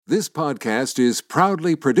This podcast is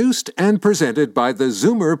proudly produced and presented by the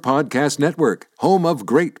Zoomer Podcast Network, home of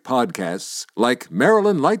great podcasts like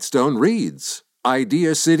Marilyn Lightstone Reads,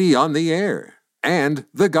 Idea City on the Air, and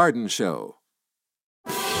The Garden Show.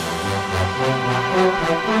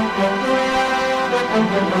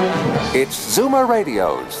 It's Zoomer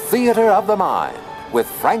Radio's Theater of the Mind with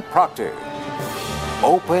Frank Proctor.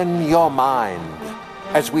 Open your mind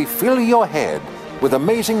as we fill your head with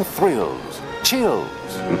amazing thrills, chills,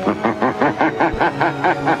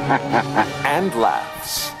 and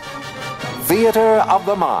laughs. Theater of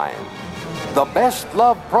the Mind. The best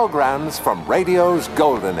love programs from radio's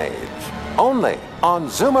golden age. Only on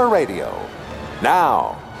Zoomer Radio.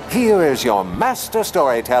 Now, here is your master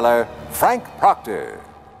storyteller, Frank Proctor.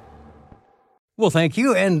 Well, thank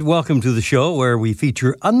you, and welcome to the show where we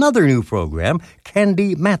feature another new program,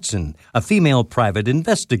 Candy Matson, a female private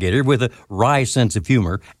investigator with a wry sense of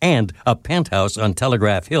humor and a penthouse on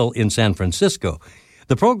Telegraph Hill in San Francisco.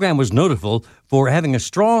 The program was notable for having a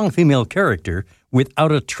strong female character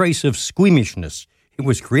without a trace of squeamishness. It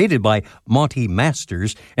was created by Monty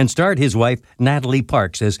Masters and starred his wife, Natalie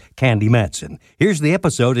Parks, as Candy Matson. Here's the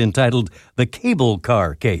episode entitled The Cable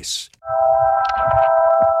Car Case.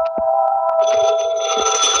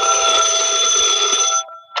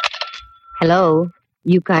 Hello,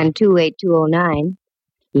 Yukon 28209.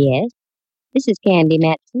 Yes, this is Candy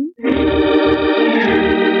Matson.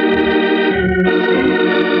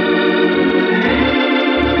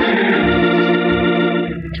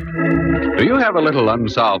 Do you have a little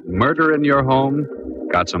unsolved murder in your home?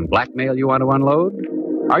 Got some blackmail you want to unload?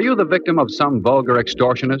 Are you the victim of some vulgar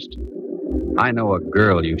extortionist? I know a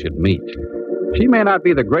girl you should meet. She may not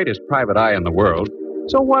be the greatest private eye in the world,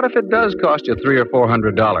 so what if it does cost you $300 or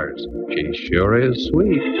 $400? She sure is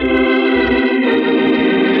sweet.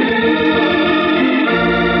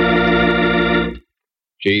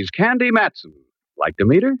 She's Candy Matson. Like to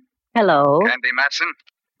meet her? Hello. Candy Matson?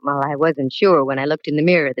 Well, I wasn't sure when I looked in the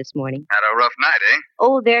mirror this morning. Had a rough night, eh?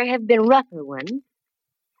 Oh, there have been rougher ones.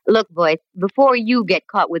 Look, boys, before you get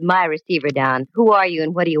caught with my receiver down, who are you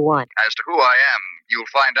and what do you want? As to who I am, you'll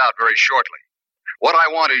find out very shortly. What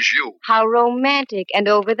I want is you. How romantic, and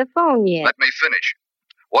over the phone yet. Let me finish.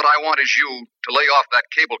 What I want is you to lay off that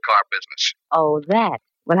cable car business. Oh, that?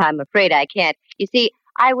 Well, I'm afraid I can't. You see,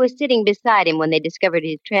 I was sitting beside him when they discovered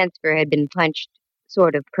his transfer had been punched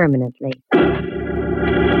sort of permanently.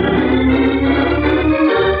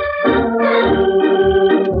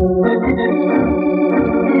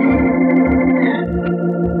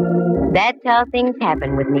 That's how things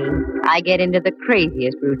happen with me. I get into the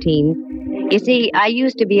craziest routines. You see, I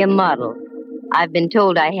used to be a model. I've been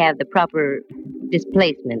told I have the proper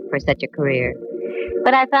displacement for such a career.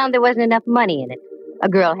 But I found there wasn't enough money in it. A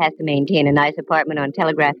girl has to maintain a nice apartment on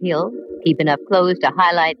Telegraph Hill, keep enough clothes to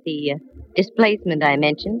highlight the displacement I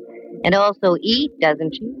mentioned, and also eat,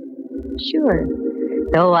 doesn't she? Sure.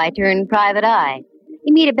 So I turned private eye.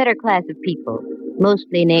 You meet a better class of people,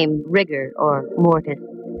 mostly named Rigger or Mortis.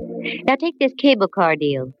 Now take this cable car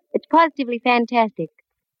deal. It's positively fantastic.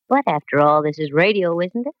 But after all, this is radio,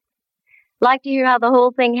 isn't it? Like to hear how the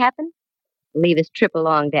whole thing happened? Leave us trip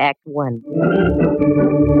along to Act 1.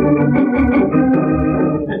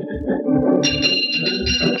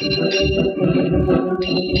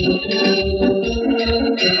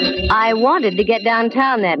 I wanted to get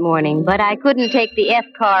downtown that morning, but I couldn't take the F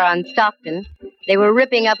car on Stockton. They were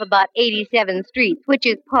ripping up about 87 streets, which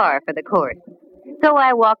is par for the course. So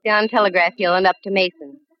I walked down Telegraph Hill and up to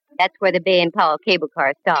Mason. That's where the Bay and Powell cable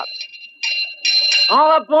car stops.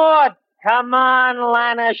 All aboard! Come on,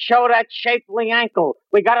 Lana, show that shapely ankle.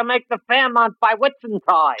 We gotta make the Fairmont by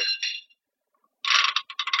Whitsuntide.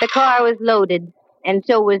 The car was loaded, and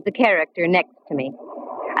so was the character next to me.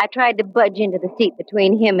 I tried to budge into the seat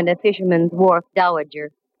between him and a fisherman's wharf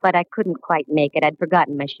dowager, but I couldn't quite make it. I'd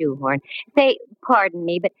forgotten my shoehorn. Say, pardon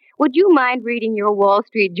me, but would you mind reading your Wall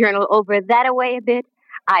Street Journal over that-a-way a bit?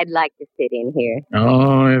 I'd like to sit in here.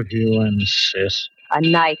 Oh, if you insist. A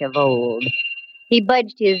knight of old. He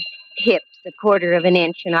budged his hips a quarter of an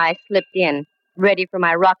inch, and I slipped in, ready for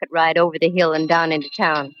my rocket ride over the hill and down into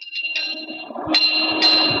town.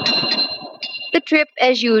 The trip,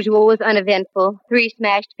 as usual, was uneventful. 3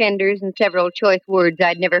 smashed fenders and several choice words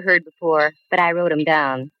I'd never heard before, but I wrote them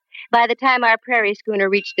down. By the time our prairie schooner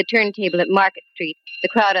reached the turntable at Market Street, the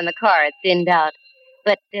crowd on the car had thinned out.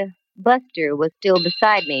 But Buster was still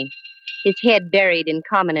beside me, his head buried in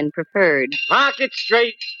common and preferred. Market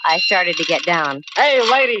Street. I started to get down. Hey,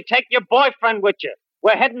 lady, take your boyfriend with you.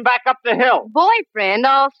 We're heading back up the hill. Boyfriend?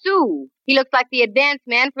 All Sue. He looks like the advance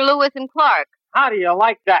man for Lewis and Clark. How do you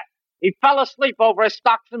like that? He fell asleep over his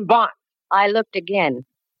stocks and bonds. I looked again.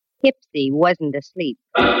 Hipsy wasn't asleep.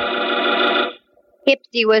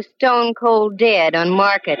 Hipsy was stone cold dead on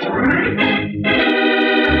market.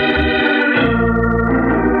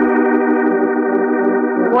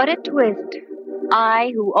 What a twist.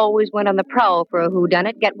 I, who always went on the prowl for a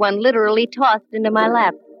whodunit, get one literally tossed into my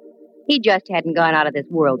lap. He just hadn't gone out of this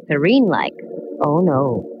world serene-like. Oh,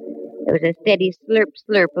 no. There was a steady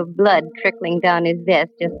slurp of blood trickling down his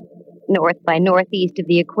vest just north by northeast of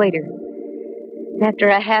the equator. After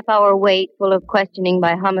a half-hour wait full of questioning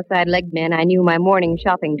by homicide legmen, I knew my morning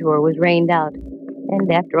shopping tour was rained out.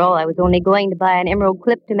 And after all, I was only going to buy an emerald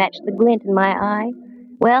clip to match the glint in my eye.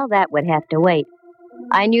 Well, that would have to wait.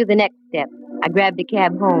 I knew the next step. I grabbed a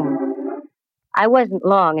cab home. I wasn't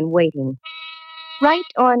long in waiting. Right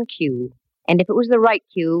on cue. And if it was the right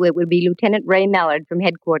cue, it would be Lieutenant Ray Mallard from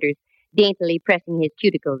headquarters, daintily pressing his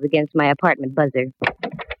cuticles against my apartment buzzer.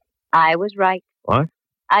 I was right. What?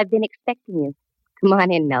 I've been expecting you. Come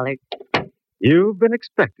on in, Mallard. You've been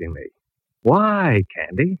expecting me. Why,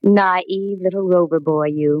 Candy? Naive little rover boy,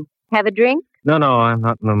 you. Have a drink? No, I'm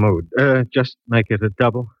not in the mood. Just make it a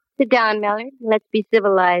double. Sit down, Mallard. Let's be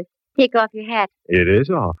civilized. Take off your hat. It is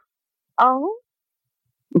off. Oh?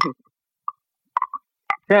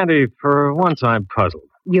 Candy, for once I'm puzzled.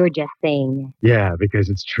 You're just saying that. Yeah, because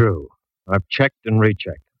it's true. I've checked and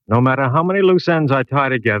rechecked. No matter how many loose ends I tie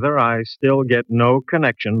together, I still get no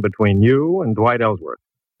connection between you and Dwight Ellsworth.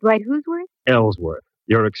 Dwight Who'sworth? Ellsworth,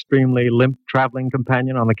 your extremely limp traveling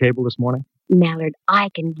companion on the cable this morning? Mallard, I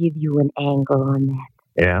can give you an angle on that.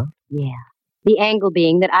 Yeah? Yeah. The angle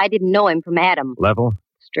being that I didn't know him from Adam. Level?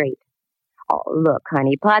 Straight. Oh, look,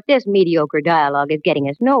 honeypot, this mediocre dialogue is getting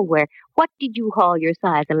us nowhere. What did you haul your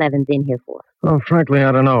size 11s in here for? Oh, frankly,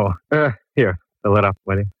 I don't know. Here, fill it up,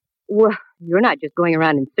 will you? Well, you're not just going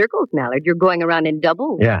around in circles, Mallard. You're going around in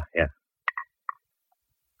doubles. Yeah.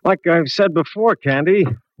 Like I've said before, Candy,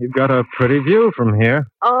 you've got a pretty view from here.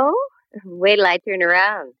 Oh? Wait till I turn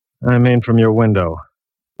around. I mean, from your window.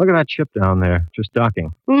 Look at that ship down there, just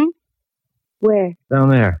docking. Where? Down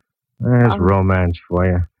there. There's romance for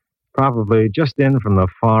you. Probably just in from the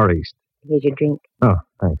Far East. Here's your drink. Oh,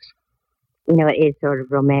 thanks. You know, it is sort of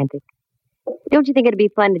romantic. Don't you think it'd be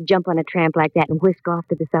fun to jump on a tramp like that and whisk off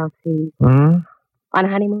to the South Seas? Hmm? On a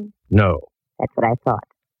honeymoon? No. That's what I thought.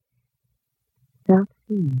 South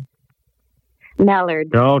Seas. Mallard.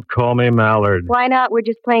 Don't call me Mallard. Why not? We're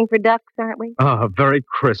just playing for ducks, aren't we? Oh, very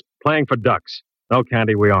crisp. Playing for ducks. No,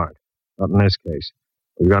 Candy, we aren't. Not in this case.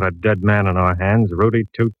 We've got a dead man in our hands. Rudy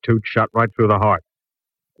Toot Toot shot right through the heart.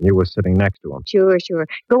 And you were sitting next to him. Sure.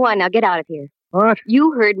 Go on now, get out of here. What?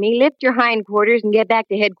 You heard me. Lift your hindquarters and get back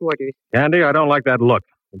to headquarters. Candy, I don't like that look.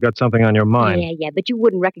 You've got something on your mind. Yeah, but you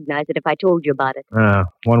wouldn't recognize it if I told you about it.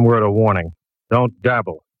 One word of warning. Don't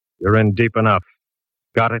dabble. You're in deep enough.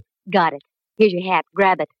 Got it? Got it. Here's your hat.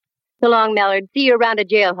 Grab it. So long, Mallard. See you around a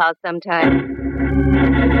jailhouse sometime.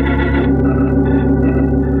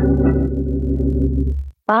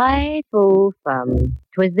 Fi-fo-fum.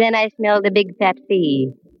 'Twas then I smelled a big fat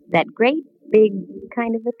fee. That great, big,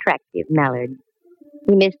 kind of attractive Mallard.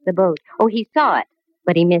 He missed the boat. Oh, he saw it,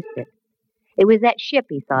 but he missed it. It was that ship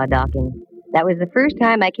he saw docking. That was the first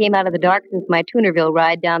time I came out of the dark since my Tunerville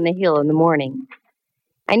ride down the hill in the morning.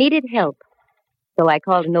 I needed help, so I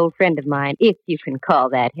called an old friend of mine, if you can call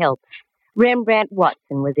that help. Rembrandt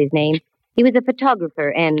Watson was his name. He was a photographer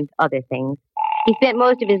and other things. He spent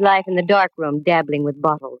most of his life in the darkroom dabbling with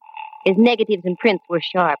bottles. His negatives and prints were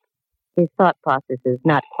sharp. His thought processes,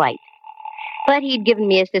 not quite. But he'd given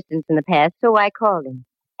me assistance in the past, so I called him.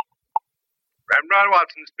 Rembrandt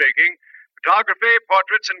Watson speaking. Photography,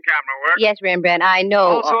 portraits, and camera work. Yes, Rembrandt, I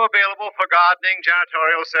know. Also available for gardening,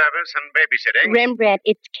 janitorial service, and babysitting. Rembrandt,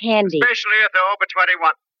 it's Candy. Especially if they're over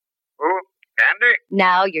 21. Who? Candy?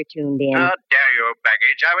 Now you're tuned in. How dare you,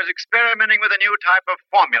 baggage. I was experimenting with a new type of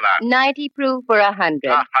formula. 90 proof for 100. 100.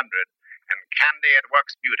 And Candy, it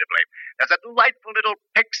works beautifully. There's a delightful little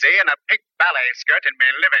pixie in a pink ballet skirt in my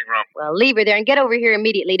living room. Well, leave her there and get over here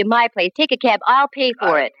immediately to my place. Take a cab. I'll pay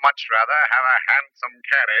for it. I'd much rather have a handsome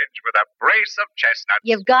carriage with a brace of chestnuts.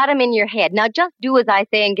 You've got 'em in your head. Now just do as I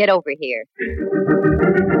say and get over here.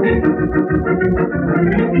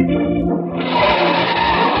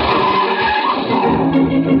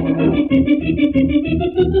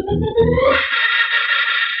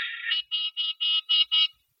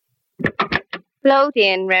 Float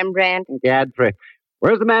in, Rembrandt. Gadfrey.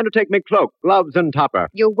 Where's the man to take me cloak, gloves, and topper?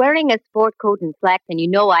 You're wearing a sport coat and slacks, and you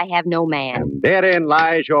know I have no man. And therein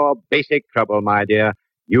lies your basic trouble, my dear.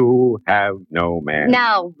 You have no man.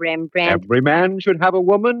 Now, Rembrandt. Every man should have a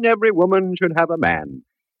woman. Every woman should have a man.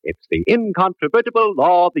 It's the incontrovertible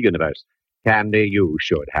law of the universe. Candy, you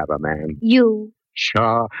should have a man. You.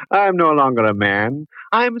 Sure, I'm no longer a man.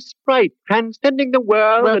 I'm a sprite transcending the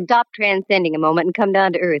world. Well, and... stop transcending a moment and come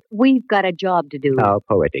down to earth. We've got a job to do. How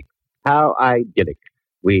poetic. How idyllic.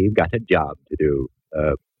 We've got a job to do.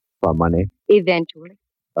 For money? Eventually.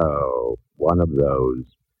 Oh, one of those.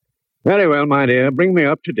 Very well, my dear. Bring me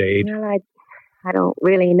up to date. Well, I don't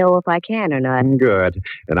really know if I can or not. Good.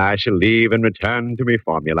 Then I shall leave and return to my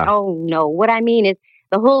formula. Oh, no. What I mean is,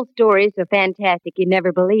 the whole story is so fantastic you'd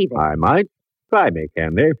never believe it. I might. Try me,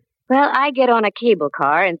 Candy. Well, I get on a cable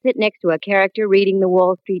car and sit next to a character reading the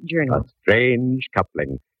Wall Street Journal. A strange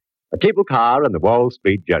coupling. A cable car and the Wall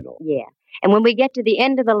Street Journal. Yeah. And when we get to the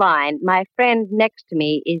end of the line, my friend next to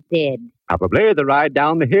me is dead. Probably the ride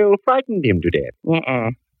down the hill frightened him to death.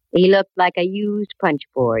 Uh-uh. He looked like a used punch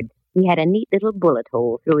board. He had a neat little bullet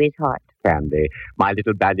hole through his heart. Candy, my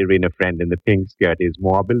little ballerina friend in the pink skirt is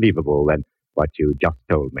more believable than what you just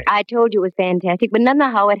told me. I told you it was fantastic, but none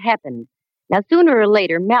of how it happened. Now, sooner or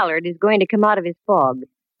later, Mallard is going to come out of his fog.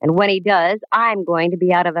 And when he does, I'm going to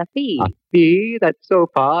be out of a fee. A fee that so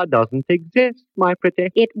far doesn't exist, my pretty.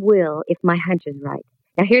 It will, if my hunch is right.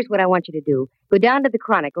 Now, here's what I want you to do. Go down to the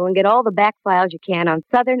Chronicle and get all the back files you can on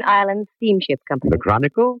Southern Islands Steamship Company. The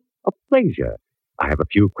Chronicle? A pleasure. I have a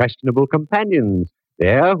few questionable companions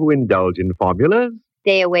there who indulge in formulas.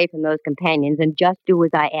 Stay away from those companions and just do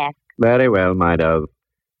as I ask. Very well, my dove.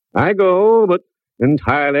 I go, but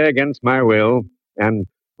entirely against my will. And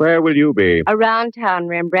where will you be? Around town,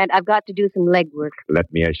 Rembrandt. I've got to do some legwork.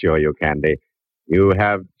 Let me assure you, Candy, you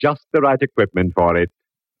have just the right equipment for it,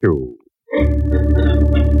 too.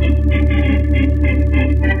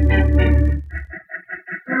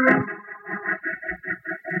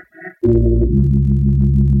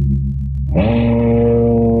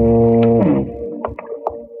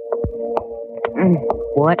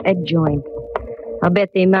 What a joint. I'll bet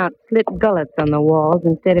they mount slit gullets on the walls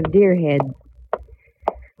instead of deer heads.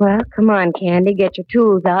 Well, come on, Candy. Get your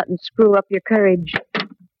tools out and screw up your courage.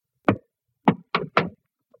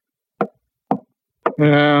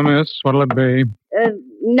 Yeah, miss, what'll it be?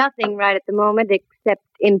 Nothing right at the moment except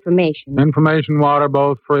information. Information, water,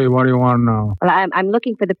 both free. What do you want to know? Well, I'm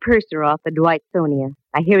looking for the purser off the Dwight-Sonia.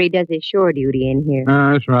 I hear he does his shore duty in here.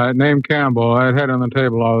 That's right. Name Campbell. That head on the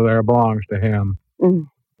table over there belongs to him.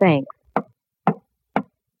 Thanks.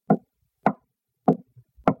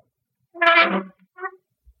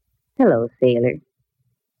 Hello, sailor.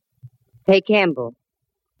 Hey, Campbell.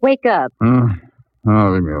 Wake up.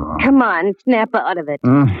 Oh, leave me alone. Come on, snap out of it.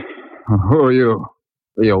 Who are you?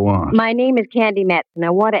 What do you want? My name is Candy Matson. I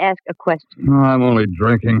want to ask a question. I'm only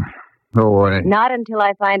drinking. Go away. Not until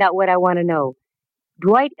I find out what I want to know.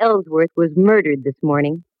 Dwight Ellsworth was murdered this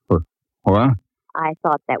morning. What? I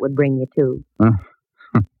thought that would bring you to.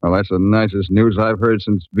 Well, that's the nicest news I've heard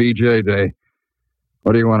since VJ Day.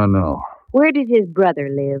 What do you want to know? Where does his brother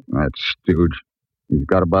live? That stooge. He's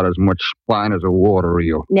got about as much spine as a water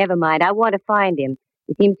eel. Never mind. I want to find him.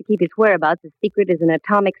 He seems to keep his whereabouts as secret as an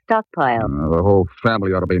atomic stockpile. The whole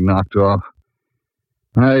family ought to be knocked off.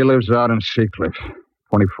 He lives out in Seacliff,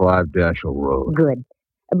 25 Dashel Road. Good.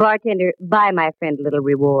 Bartender, buy my friend a little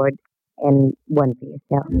reward. And one for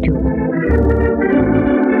yourself, too.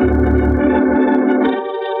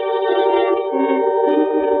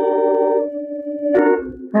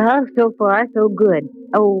 Well, so far, so good.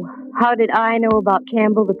 Oh, how did I know about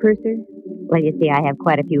Campbell the purser? Well, you see, I have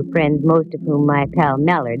quite a few friends, most of whom my pal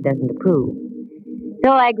Mallard doesn't approve.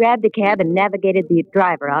 So I grabbed a cab and navigated the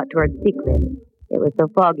driver out towards Seacliff. It was so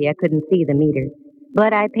foggy I couldn't see the meter.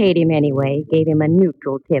 But I paid him anyway, gave him a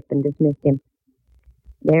neutral tip, and dismissed him.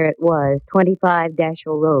 There it was, 25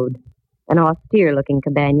 Dashel Road. An austere-looking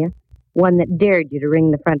cabana, one that dared you to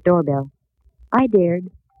ring the front doorbell. I dared.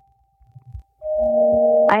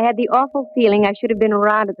 I had the awful feeling I should have been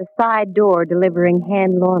around at the side door delivering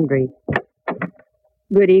hand laundry.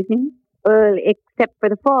 Good evening. Well, except for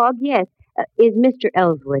the fog, yes. Is Mr.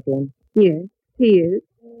 Ellsworth in? Yes, he is.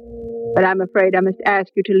 But I'm afraid I must ask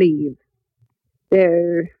you to leave.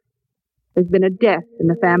 There's been a death in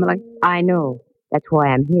the family. I know. That's why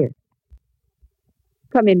I'm here.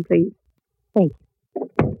 Come in, please. Thank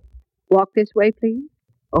you. Walk this way, please.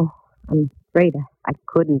 Oh, I'm afraid I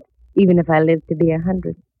couldn't, even if I lived to be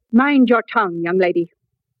 100. Mind your tongue, young lady.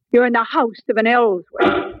 You're in the house of an Ellsworth.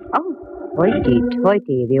 Oh,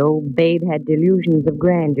 hoity-toity. The old babe had delusions of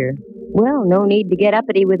grandeur. Well, no need to get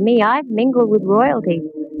uppity with me. I've mingled with royalty.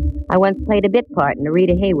 I once played a bit part in a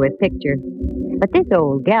Rita Hayworth picture. But this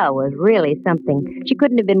old gal was really something. She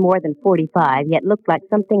couldn't have been more than 45, yet looked like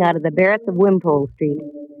something out of the Barretts of Wimpole Street.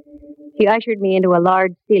 She ushered me into a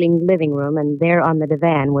large-ceilinged living room, and there on the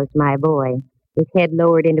divan was my boy, his head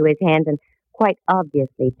lowered into his hands and quite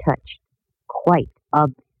obviously touched. quite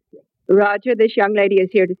obvious. Roger, this young lady is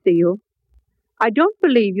here to see you. I don't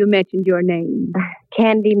believe you mentioned your name.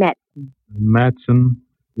 Candy Matson. Matson,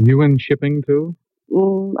 you in shipping, too?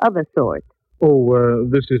 Of a sort. Oh,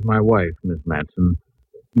 this is my wife, Miss Matson.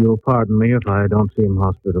 You'll pardon me if I don't seem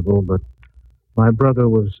hospitable, but my brother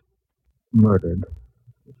was murdered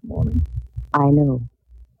this morning. I know.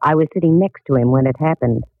 I was sitting next to him when it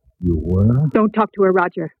happened. You were? Don't talk to her,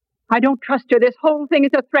 Roger. I don't trust her. This whole thing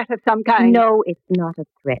is a threat of some kind. No, it's not a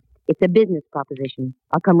threat. It's a business proposition.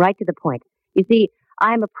 I'll come right to the point. You see,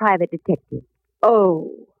 I'm a private detective.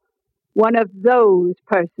 Oh, one of those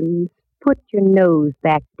persons. Put your nose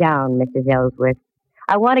back down, Mrs. Ellsworth.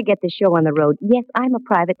 I want to get the show on the road. Yes, I'm a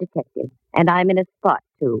private detective, and I'm in a spot,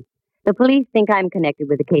 too. The police think I'm connected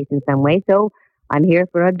with the case in some way, so I'm here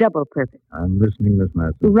for a double purpose. I'm listening, Miss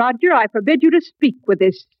Matson. Roger, I forbid you to speak with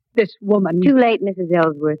this woman. Too late, Mrs.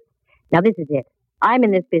 Ellsworth. Now, this is it. I'm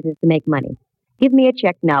in this business to make money. Give me a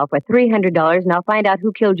check now for $300, and I'll find out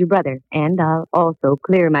who killed your brother. And I'll also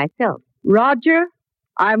clear myself. Roger,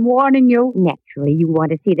 I'm warning you. Naturally, you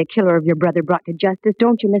want to see the killer of your brother brought to justice,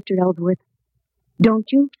 don't you, Mr. Ellsworth? Don't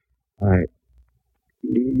you?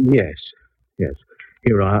 Yes.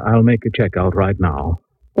 Here, I'll make a check out right now.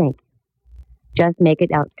 Thank you. Just make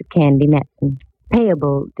it out to Candy Matson.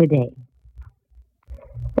 Payable today.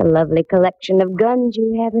 A lovely collection of guns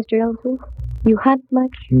you have, Mr. Ellsworth. You hunt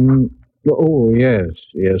much? Oh, yes.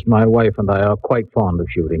 My wife and I are quite fond of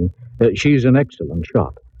shooting. She's an excellent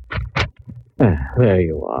shot. There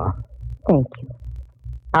you are. Thank you.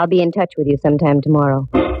 I'll be in touch with you sometime tomorrow.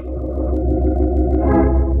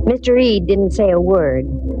 Mr. Reed didn't say a word.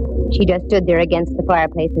 She just stood there against the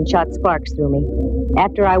fireplace and shot sparks through me.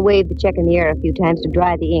 After I waved the check in the air a few times to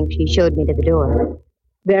dry the ink, she showed me to the door.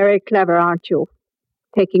 Very clever, aren't you?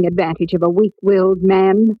 Taking advantage of a weak-willed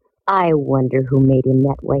man. I wonder who made him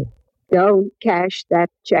that way. Don't cash that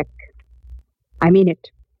check. I mean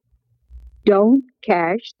it. Don't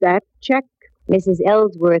cash that check. Mrs.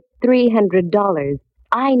 Ellsworth, $300.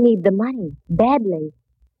 I need the money, badly.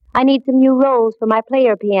 I need some new rolls for my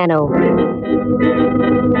player piano.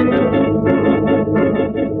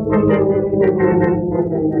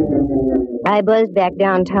 I buzzed back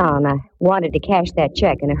downtown. I wanted to cash that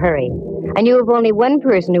check in a hurry. I knew of only one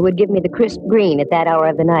person who would give me the crisp green at that hour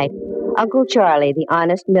of the night. Uncle Charlie, the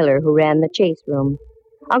honest miller who ran the chase room.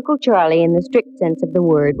 Uncle Charlie, in the strict sense of the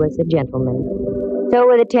word, was a gentleman. So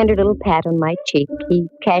with a tender little pat on my cheek, he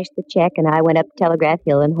cashed the check, and I went up Telegraph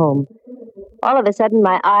Hill and home. All of a sudden,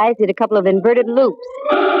 my eyes did a couple of inverted loops.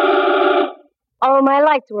 Oh, my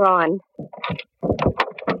lights were on.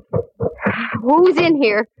 Who's in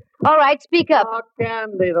here? All right, speak up. Oh,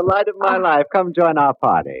 Candy, the light of my life. Come join our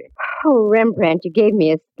party. Oh, Rembrandt, you gave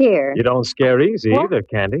me a scare. You don't scare easy either,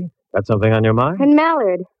 Candy. Got something on your mind? And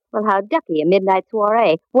Mallard. Well, how ducky, a midnight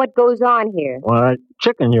soiree. What goes on here? Well, that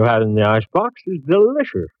chicken you had in the icebox is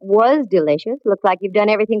delicious. Was delicious. Looks like you've done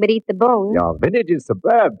everything but eat the bones. Your vintage is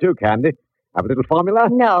superb, too, Candy. Have a little formula?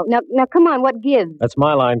 No. Now, come on, what gives? That's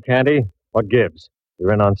my line, Candy. What gives?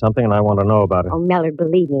 You're in on something, and I want to know about it. Oh, Mallard,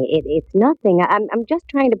 believe me, it's nothing. I'm just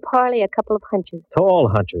trying to parlay a couple of hunches. Tall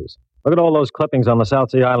hunches. Look at all those clippings on the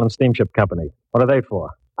South Sea Island Steamship Company. What are they for?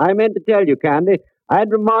 I meant to tell you, Candy, I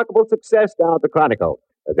had remarkable success down at the Chronicle.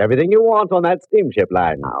 There's everything you want on that steamship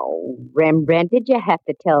line. Oh, Rembrandt, did you have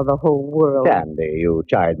to tell the whole world? Candy, you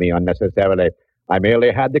chide me unnecessarily. I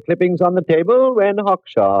merely had the clippings on the table when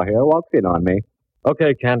Hawkshaw here walked in on me.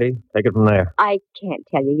 Okay, Candy, take it from there. I can't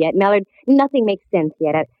tell you yet, Mallard. Nothing makes sense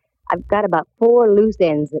yet. I've got about 4 loose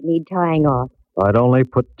ends that need tying off. If I'd only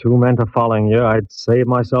put 2 men to following you, I'd save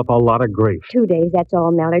myself a lot of grief. 2 days, that's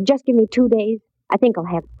all, Mallard. Just give me 2 days. I think I'll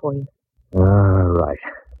have it for you. All right.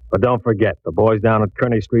 But don't forget, the boys down at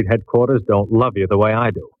Kearney Street headquarters don't love you the way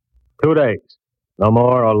I do. 2 days. No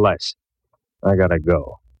more or less. I gotta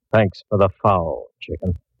go. Thanks for the fowl,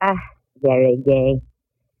 chicken. Very gay.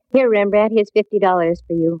 Here, Rembrandt, here's $50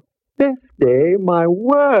 for you. 50? My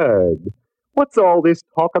word. What's all this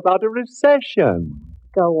talk about a recession?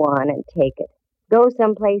 Go on and take it. Go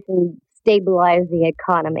someplace and stabilize the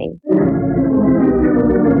economy.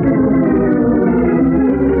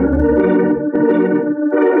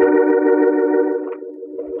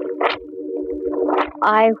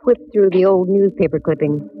 I whipped through the old newspaper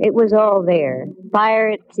clippings. It was all there. Fire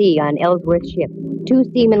at sea on Ellsworth ship. 2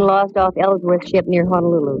 seamen lost off Ellsworth ship near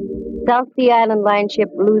Honolulu. South Sea Island Line ship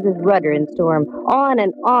loses rudder in storm. On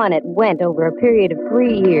and on it went over a period of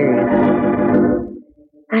 3 years.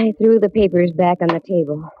 I threw the papers back on the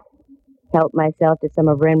table. Helped myself to some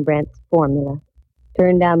of Rembrandt's formula.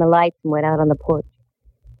 Turned down the lights and went out on the porch.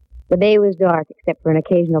 The bay was dark except for an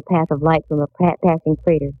occasional path of light from a passing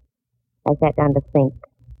freighter. I sat down to think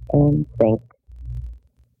and think.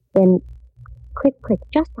 Then, quick,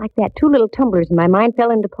 just like that, 2 little tumblers in my mind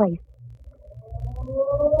fell into place.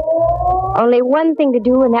 Only one thing to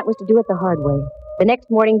do, and that was to do it the hard way. The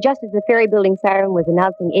next morning, just as the ferry building siren was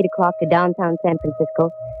announcing 8 o'clock to downtown San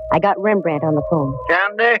Francisco, I got Rembrandt on the phone.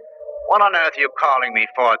 Candy, what on earth are you calling me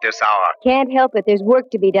for at this hour? Can't help it. There's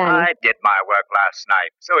work to be done. I did my work last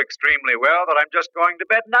night so extremely well that I'm just going to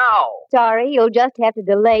bed now. Sorry, you'll just have to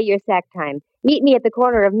delay your sack time. Meet me at the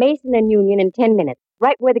corner of Mason and Union in 10 minutes,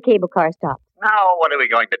 right where the cable car stops. Now, what are we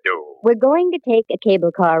going to do? We're going to take a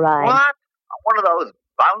cable car ride. What? One of those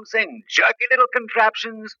bouncing, jerky little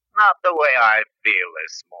contraptions? Not the way I feel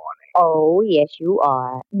this morning. Oh, yes, you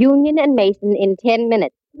are. Union and Mason in 10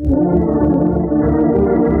 minutes.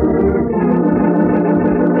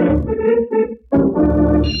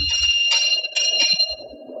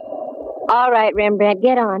 All right, Rembrandt,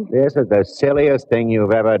 get on. This is the silliest thing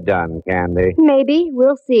you've ever done, Candy. Maybe.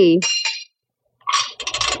 We'll see.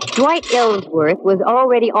 Dwight Ellsworth was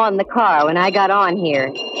already on the car when I got on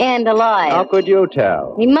here, and alive. How could you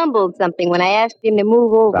tell? He mumbled something when I asked him to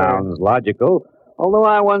move over. Sounds logical. Although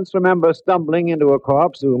I once remember stumbling into a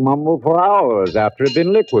corpse who mumbled for hours after it had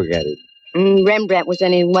been liquidated. Rembrandt was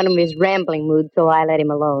in one of his rambling moods, so I let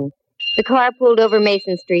him alone. The car pulled over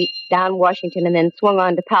Mason Street, down Washington, and then swung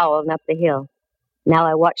on to Powell and up the hill. Now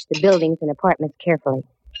I watched the buildings and apartments carefully.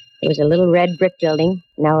 There was a little red brick building,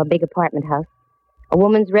 now a big apartment house, a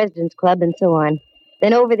woman's residence club, and so on.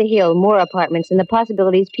 Then over the hill, more apartments, and the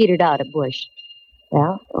possibilities petered out at Bush.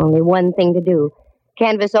 Well, only one thing to do.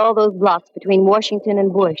 Canvass all those blocks between Washington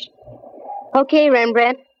and Bush. Okay,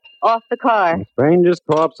 Rembrandt. Off the car. The strangest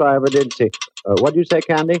corpse I ever did see. What'd you say,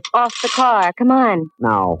 Candy? Off the car. Come on.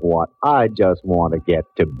 Now what? I just want to get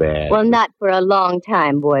to bed. Well, not for a long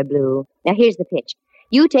time, Boy Blue. Now, here's the pitch.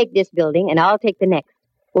 You take this building, and I'll take the next.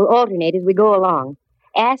 We'll alternate as we go along.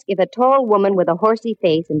 Ask if a tall woman with a horsey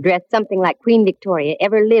face and dressed something like Queen Victoria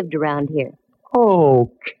ever lived around here.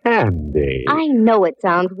 Oh, Candy. I know it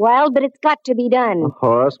sounds wild, but it's got to be done. A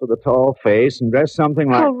horse with a tall face and dressed something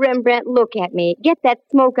like... Oh, Rembrandt, look at me. Get that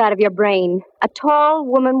smoke out of your brain. A tall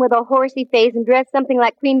woman with a horsey face and dressed something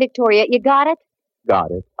like Queen Victoria. You got it?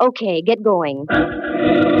 Got it. Okay, get going.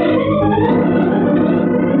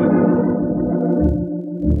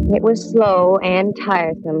 It was slow and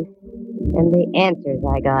tiresome. And the answers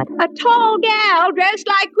I got. A tall gal dressed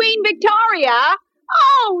like Queen Victoria?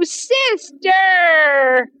 Oh, sister!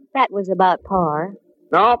 That was about par.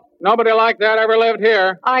 Nope, nobody like that ever lived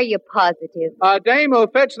here. Are you positive? A dame who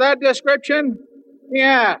fits that description?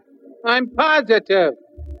 Yeah, I'm positive.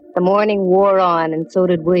 The morning wore on, and so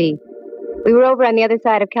did we. We were over on the other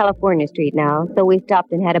side of California Street now, so we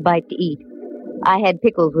stopped and had a bite to eat. I had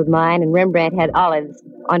pickles with mine, and Rembrandt had olives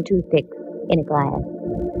on toothpicks in a glass.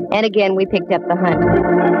 And again, we picked up the hunt.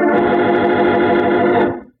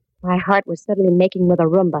 My heart was suddenly making with a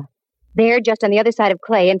rumba. There, just on the other side of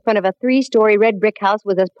Clay, in front of a 3-story red brick house,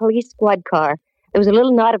 was a police squad car. There was a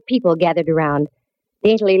little knot of people gathered around.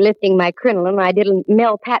 Daintily lifting my crinoline, I did a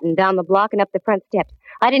Mel Patton down the block and up the front steps.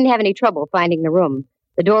 I didn't have any trouble finding the room.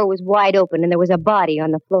 The door was wide open, and there was a body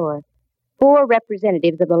on the floor. 4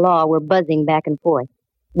 representatives of the law were buzzing back and forth.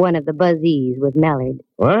 One of the buzzees was Mallard.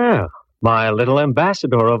 Well, my little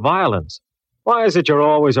ambassador of violence. Why is it you're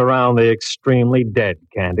always around the extremely dead,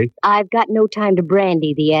 Candy? I've got no time to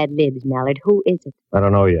brandy the ad-libs, Mallard. Who is it? I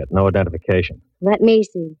don't know yet. No identification. Let me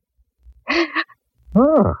see.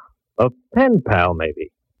 A pen pal,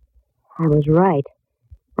 maybe. I was right.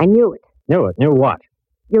 I knew it. Knew it? Knew what?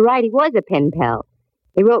 You're right, he was a pen pal.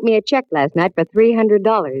 He wrote me a check last night for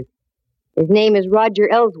 $300. His name is Roger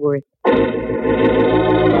Ellsworth.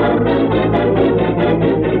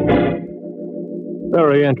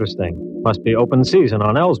 Very interesting. Must be open season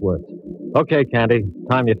on Ellsworth. Okay, Candy.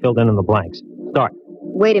 Time you filled in the blanks. Start.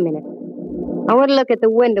 Wait a minute. I want to look at the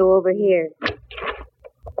window over here.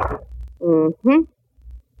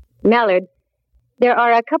 Mallard, there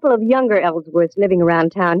are a couple of younger Ellsworths living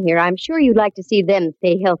around town here. I'm sure you'd like to see them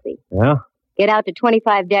stay healthy. Yeah? Get out to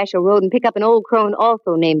 25 Dashiell Road and pick up an old crone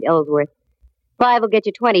also named Ellsworth. 5 will get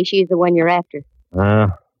you 20. She's the one you're after.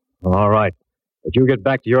 All right. But you get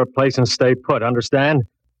back to your place and stay put, understand?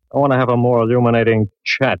 I want to have a more illuminating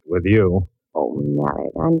chat with you. Oh,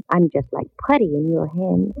 Mallard, I'm just like putty in your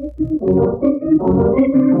hand.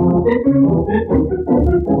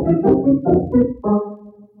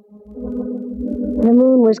 The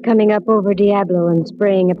moon was coming up over Diablo and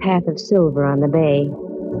spraying a path of silver on the bay.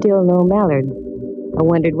 Still no Mallard. I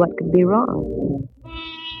wondered what could be wrong.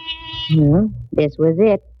 Well, this was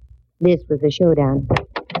it. This was the showdown.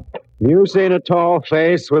 You seen a tall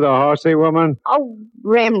face with a horsey woman? Oh,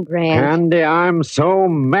 Rembrandt. Candy, I'm so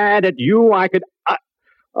mad at you I could...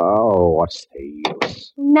 Oh, what's the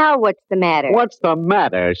use? Now what's the matter? What's the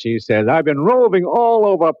matter? She says, I've been roving all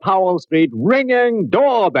over Powell Street ringing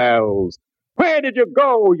doorbells. Where did you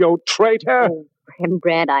go, you traitor? Oh,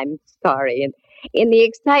 Rembrandt, I'm sorry. In the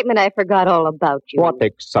excitement, I forgot all about you. What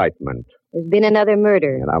excitement? There's been another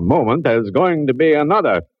murder. In a moment, there's going to be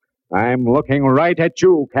another. I'm looking right at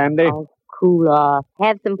you, Candy. Oh, cool off.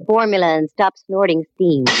 Have some formula and stop snorting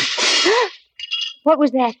steam. What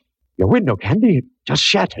was that? Your window, Candy. It just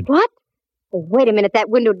shattered. What? Oh, wait a minute. That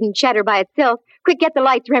window didn't shatter by itself. Quick, get the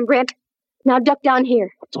lights, Rembrandt. Now duck down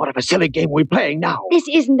here. What sort of a silly game are we playing now? This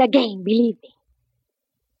isn't a game, believe me.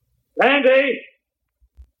 Candy!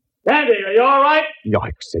 Candy, are you all right?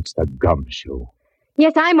 Yikes, it's the gumshoe.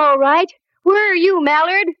 Yes, I'm all right. Where are you,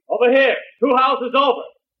 Mallard? Over here, 2 houses over.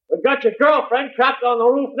 We've got your girlfriend trapped on the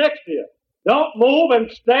roof next to you. Don't move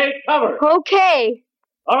and stay covered. Okay.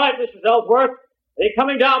 All right, Mrs. Ellsworth. Are you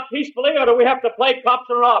coming down peacefully, or do we have to play cops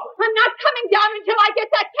and robbers? I'm not coming down until I get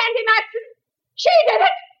that Candy Matson. She did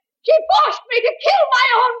it. She forced me to kill my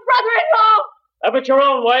own brother-in-law. Have it your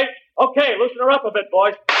own way. Okay, loosen her up a bit,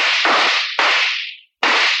 boys.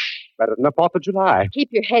 Better than the 4th of July. Keep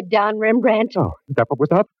your head down, Rembrandt. Oh, is that what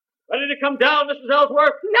was up? Ready to come down, Mrs.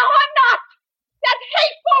 Ellsworth? No, I'm not. That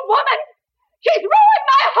hateful woman. She's ruined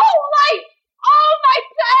my whole life. All my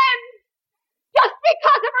plans. Just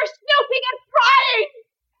because of her snooping and prying.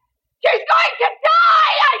 She's going to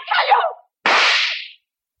die, I tell you.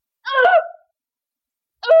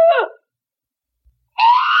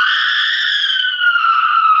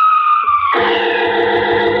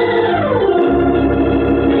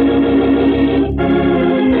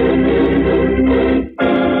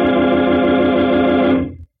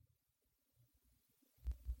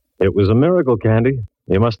 It was a miracle, Candy.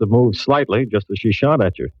 You must have moved slightly just as she shot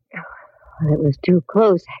at you. Well, it was too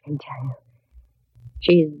close, I can tell you.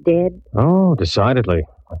 She's dead? Oh, decidedly.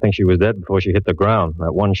 I think she was dead before she hit the ground.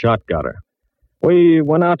 That one shot got her. We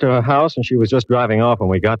went out to her house, and she was just driving off when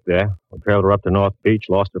we got there. We trailed her up to North Beach,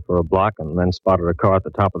 lost her for a block, and then spotted her car at the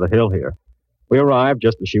top of the hill here. We arrived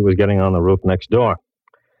just as she was getting on the roof next door.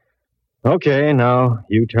 Okay, now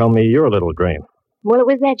you tell me your little dream. Well, it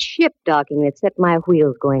was that ship docking that set my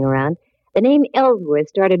wheels going around. The name Ellsworth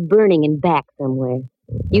started burning in back somewhere.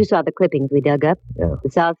 You saw the clippings we dug up. Yeah.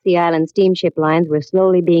 The South Sea Island steamship lines were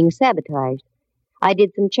slowly being sabotaged. I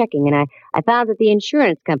did some checking, and I found that the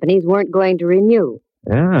insurance companies weren't going to renew.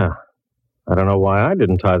 Yeah. I don't know why I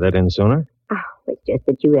didn't tie that in sooner. Oh, it's just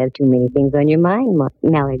that you have too many things on your mind,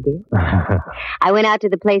 Mallard, dear. I went out to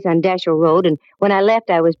the place on Dashiell Road, and when I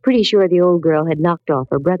left, I was pretty sure the old girl had knocked off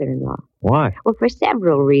her brother-in-law. Why? Well, for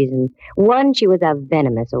several reasons. One, she was a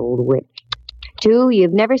venomous old witch. Two,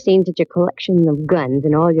 you've never seen such a collection of guns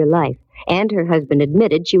in all your life. And her husband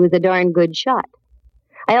admitted she was a darn good shot.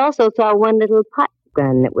 I also saw one little pot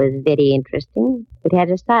gun that was very interesting. It had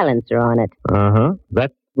a silencer on it. Uh-huh.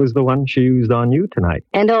 That was the one she used on you tonight.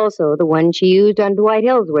 And also the one she used on Dwight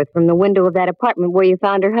Ellsworth from the window of that apartment where you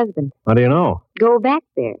found her husband. How do you know? Go back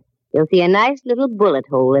there. You'll see a nice little bullet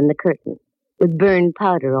hole in the curtain with burned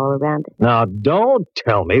powder all around it. Now, don't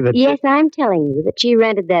tell me that... Yes, I'm telling you that she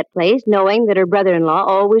rented that place knowing that her brother-in-law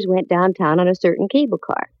always went downtown on a certain cable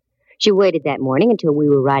car. She waited that morning until we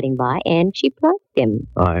were riding by, and she plugged him.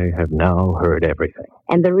 I have now heard everything.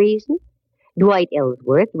 And the reason? Dwight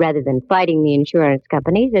Ellsworth, rather than fighting the insurance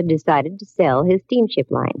companies, had decided to sell his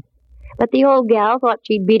steamship line. But the old gal thought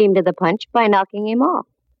she'd beat him to the punch by knocking him off.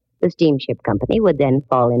 The steamship company would then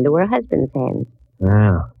fall into her husband's hands.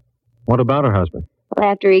 Yeah. What about her husband? Well,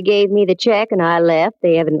 after he gave me the check and I left,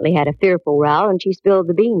 they evidently had a fearful row, and she spilled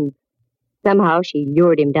the beans. Somehow she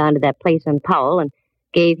lured him down to that place on Powell and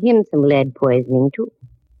gave him some lead poisoning, too.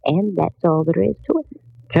 And that's all there is to it.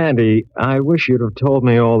 Candy, I wish you'd have told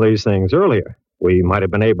me all these things earlier. We might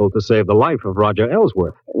have been able to save the life of Roger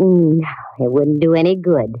Ellsworth. No, it wouldn't do any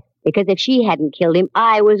good. Because if she hadn't killed him,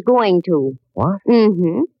 I was going to. What?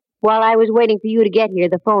 Mm-hmm. While I was waiting for you to get here,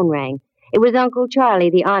 the phone rang. It was Uncle Charlie,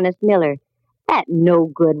 the honest miller. That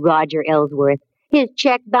no-good Roger Ellsworth. His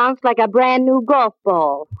check bounced like a brand-new golf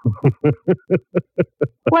ball.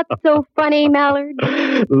 What's so funny, Mallard?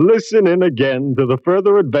 Listen in again to the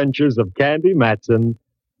further adventures of Candy Matson,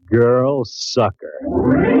 Girl Sucker.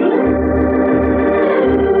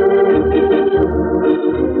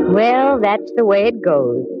 Well, that's the way it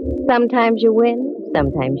goes. Sometimes you win,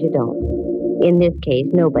 sometimes you don't. In this case,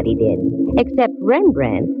 nobody did, except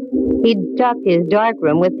Rembrandt. He'd stocked his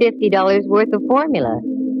darkroom with $50 worth of formula,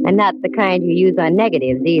 and not the kind you use on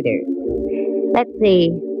negatives either. Let's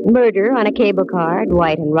see. Murder on a cable car,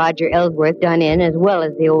 Dwight and Roger Ellsworth done in as well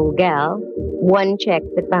as the old gal. One check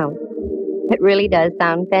that bounced. It really does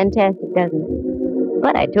sound fantastic, doesn't it?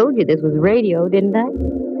 But I told you this was radio, didn't I?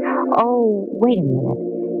 Oh, wait a minute.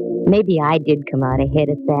 Maybe I did come out ahead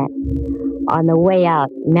at that. On the way out,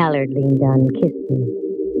 Mallard leaned down and kissed me.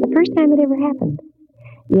 The first time it ever happened.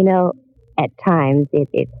 You know, at times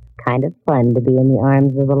it's kind of fun to be in the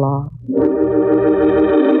arms of the law.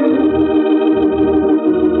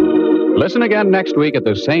 Listen again next week at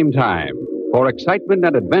the same time. For excitement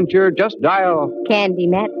and adventure, just dial Candy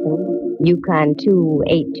Matson, Yukon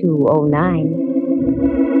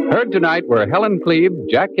 28209. Heard tonight were Helen Cleve,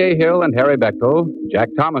 Jack Cahill, and Harry Bechtel, Jack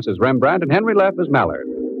Thomas as Rembrandt, and Henry Leff as Mallard.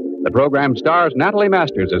 The program stars Natalie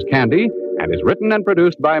Masters as Candy and is written and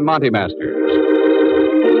produced by Monty Masters.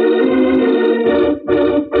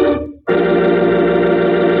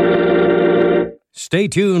 Stay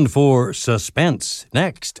tuned for Suspense,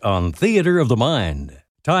 next on Theater of the Mind.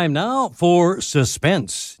 Time now for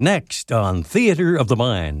Suspense, next on Theater of the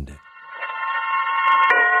Mind.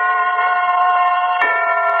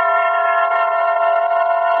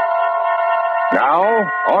 Now,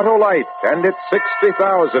 Autolite and its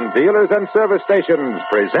 60,000 dealers and service stations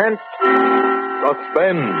present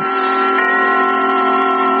Suspense.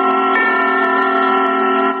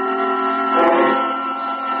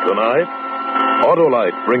 Tonight,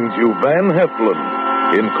 Autolite brings you Van Heflin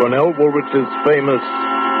in Cornell Woolrich's famous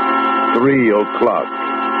 3 O'Clock,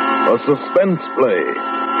 a suspense play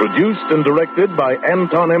produced and directed by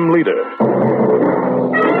Anton M. Leader.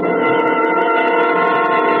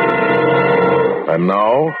 And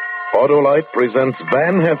now, Autolite presents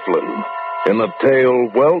Van Heflin in a tale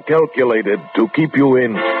well calculated to keep you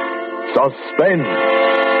in suspense.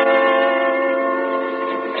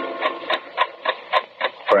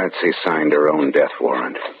 Francie signed her own death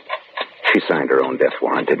warrant. She signed her own death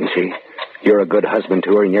warrant, didn't she? You're a good husband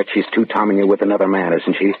to her, and yet she's two-timing you with another man,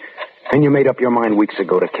 isn't she? And you made up your mind weeks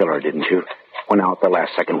ago to kill her, didn't you? Well, now, at the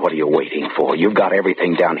last second, what are you waiting for? You've got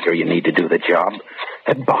everything down here you need to do the job.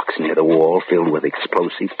 That box near the wall filled with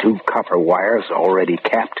explosives, 2 copper wires already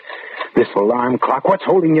capped, this alarm clock. What's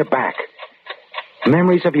holding you back?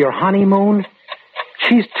 Memories of your honeymoon?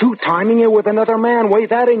 She's two-timing you with another man. Weigh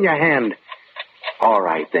that in your hand. All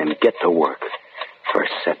right, then, get to work.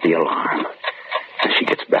 First, set the alarm. When she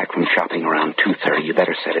gets back from shopping around 2:30, you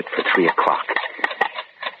better set it for 3 o'clock.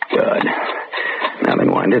 Good. Now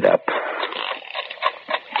then, wind it up.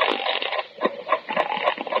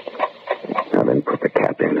 Now then, put the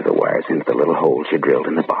cap into the wires into the little holes you drilled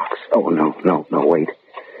in the box. Oh, no, wait.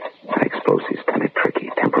 That explosive's kind of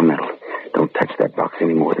tricky, temperamental. Don't touch that box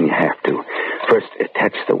any more than you have to. First,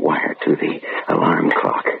 attach the wire to the alarm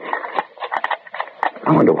clock.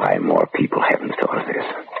 I wonder why more people haven't thought of this.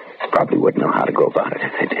 Probably wouldn't know how to go about it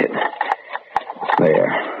if they did.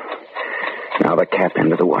 There. Now the cap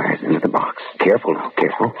into the wires into the box. Careful now,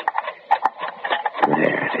 careful.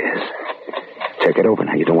 There it is. Check it over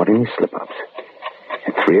now. You don't want any slip-ups.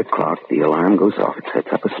 At 3 o'clock, the alarm goes off. It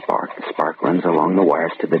sets up a spark. The spark runs along the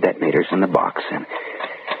wires to the detonators in the box, and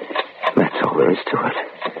that's all there is to it.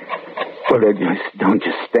 Well, don't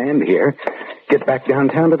just stand here. Get back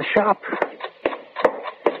downtown to the shop.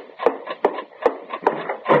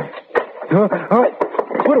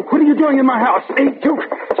 What are you doing in my house? Hey, Duke,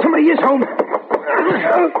 somebody is home.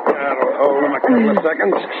 That'll hold him a couple of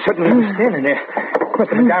seconds. Shouldn't have been standing there. Must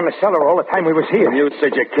have been down the cellar all the time we was here. You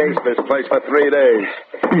said you cased this place for 3 days.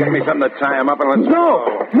 Give me something to tie him up and let's go.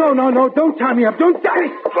 No, don't tie me up. Don't tie me.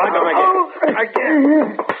 Plug him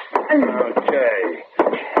again. Okay.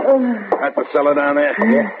 That's the cellar down there?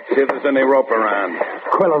 Yeah. See if there's any rope around.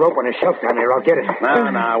 Coil a rope on a shelf down there. I'll get it.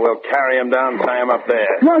 No, we'll carry him down, tie him up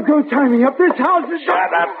there. No, don't tie me up. This house is...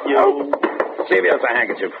 Shut up, you. See if he has a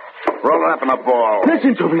handkerchief. Roll it up in a ball.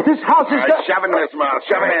 Listen to me. This house is... All right, shove it in his mouth.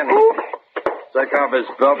 Shove it in. Take off his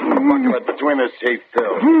belt and buckle it between his teeth,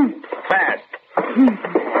 too. Fast.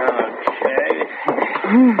 Okay.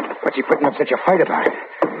 What's he putting up such a fight about?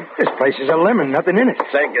 This place is a lemon. Nothing in it.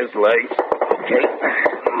 Take his legs. Okay.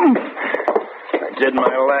 I did my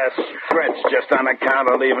last stretch just on account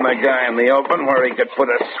of leaving a guy in the open where he could put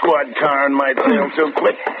a squad car in my tail too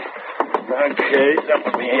quick. Okay, up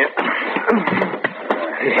in here.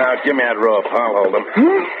 Now, give me that rope. I'll hold him.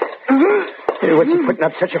 Hey, what's he putting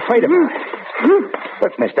up such a fight about?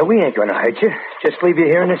 Look, mister, we ain't gonna hurt you. Just leave you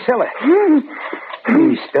here in the cellar.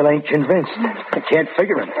 He still ain't convinced. I can't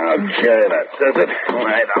figure him. Okay, that does it. All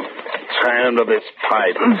right, I'll tie him to this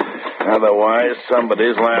pipe. Otherwise,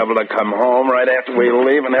 somebody's liable to come home right after we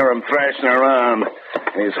leave and hear him thrashing around.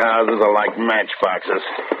 These houses are like matchboxes.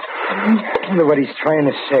 I wonder what he's trying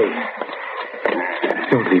to say.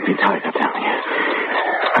 Don't leave me tied up down here.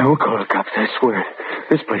 I won't call the cops, I swear.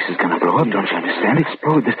 This place is going to blow up, don't you understand?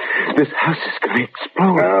 Explode. This house is going to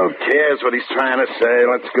explode. Who cares what he's trying to say?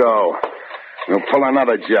 Let's go. We'll pull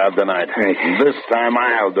another job tonight. Hey. This time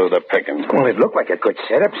I'll do the picking. Well, it looked like a good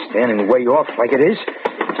setup, standing way off like it is.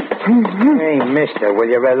 Hey, mister, will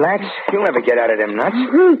you relax? You'll never get out of them nuts.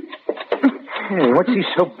 Hey, what's he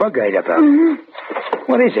so bug-eyed about?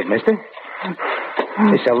 What is it, mister?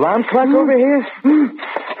 This alarm clock over here?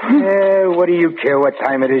 What do you care what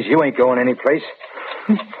time it is? You ain't going anyplace.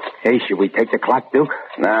 Hey, should we take the clock, Duke?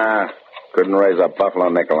 Nah, couldn't raise a buffalo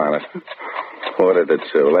nickel on it. Ordered it,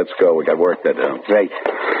 Sue. Let's go. We got work to do. Right.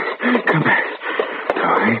 Come back.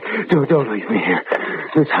 Don't leave me here.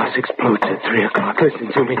 This house explodes at 3 o'clock.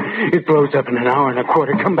 Listen to me. It blows up in an hour and a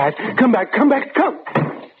quarter. Come back. Come.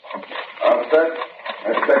 All set.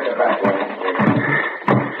 Let's take it back way.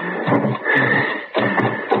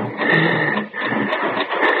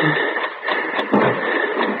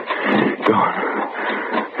 Gone.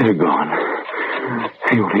 They're gone.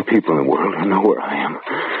 The only people in the world who know where I am.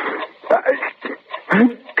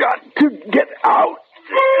 I've got to get out.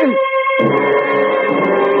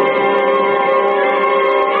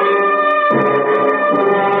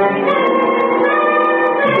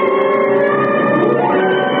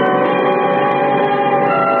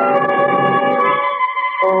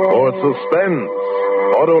 For suspense,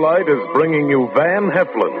 Autolite is bringing you Van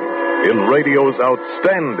Heflin in radio's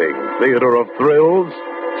outstanding theater of thrills,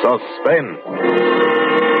 Suspense.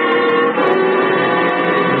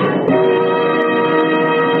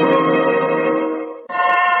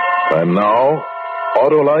 And now,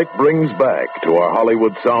 Autolite brings back to our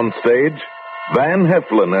Hollywood soundstage Van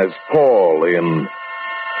Heflin as Paul in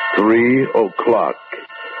 3 O'Clock,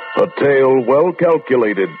 a tale well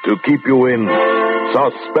calculated to keep you in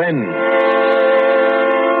suspense.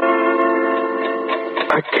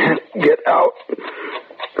 I can't get out.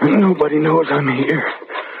 Nobody knows I'm here.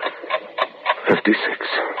 56,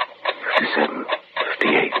 57,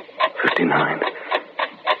 58, 59.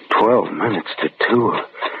 12 minutes to 2.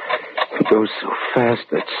 It goes so fast.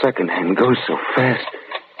 That second hand goes so fast.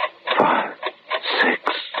 5,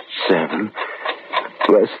 6, 7.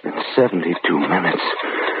 Less than 72 minutes.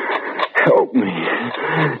 Help me.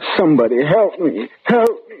 Somebody help me.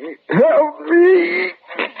 Help me. Help me.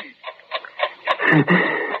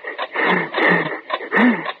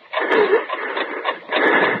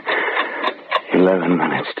 11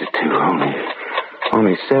 minutes to 2.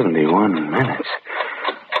 Only 71 minutes.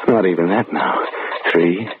 Not even that now.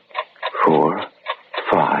 3, 4,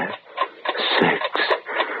 5, 6.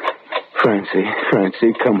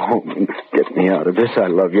 Francie, come home and get me out of this. I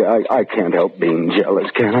love you. I can't help being jealous,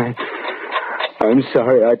 can I? I'm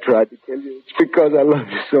sorry I tried to kill you. It's because I love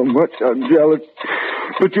you so much. I'm jealous.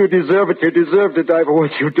 But you deserve it. You deserve to die for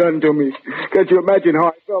what you've done to me. Can't you imagine how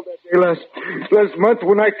I felt that day last month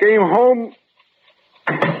when I came home?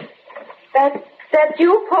 That's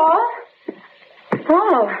you, Paul?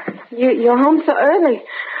 Paul, you're home so early.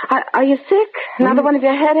 Are you sick? Another one of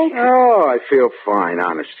your headaches? Oh, I feel fine,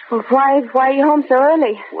 honest. Well, why are you home so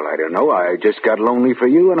early? Well, I don't know. I just got lonely for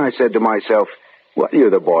you, and I said to myself, well, you're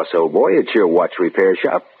the boss, old boy. It's your watch repair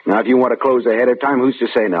shop. Now, if you want to close ahead of time, who's to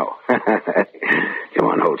say no? Come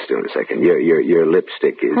on, hold still a second. Your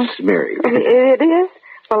lipstick is smeary. It is?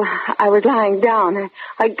 Well, I was lying down.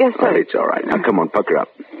 I guess Well, it's all right. Now, come on, pucker up.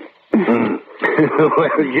 Well,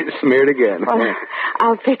 you smeared again. Well,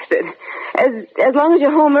 I'll fix it. As long as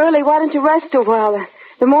you're home early, why don't you rest a while?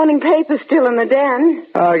 The morning paper's still in the den.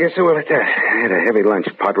 I guess I will at that. I had a heavy lunch,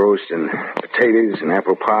 pot roast and potatoes and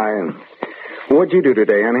apple pie. And what'd you do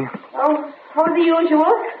today, honey? Oh, the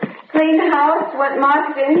usual. Clean the house, went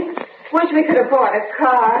marketing. Wish we could have bought a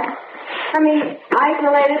car. I mean,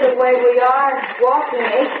 isolated the way we are, walking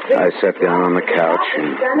 8 feet. I sat down on the couch,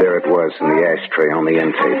 and there it was in the ashtray on the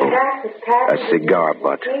end table. A cigar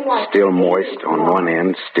butt, still moist on one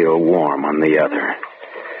end, still warm on the other.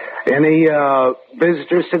 Any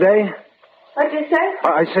visitors today? What'd you say?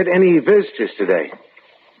 I said any visitors today.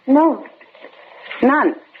 No.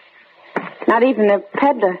 None. Not even a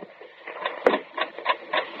peddler.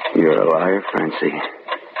 You're a liar, Francie.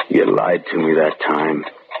 You lied to me that time.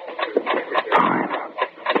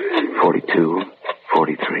 42,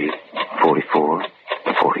 43, 44,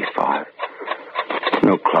 45.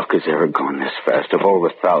 No clock has ever gone this fast. Of all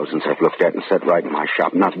the thousands I've looked at and set right in my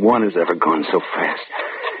shop, not one has ever gone so fast.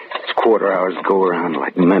 Its quarter hours go around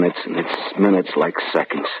like minutes, and its minutes like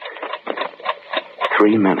seconds.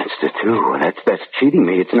 3 minutes to 2. That's cheating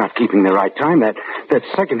me. It's not keeping the right time. That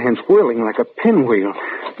second hand's whirling like a pinwheel.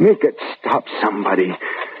 Make it stop, somebody.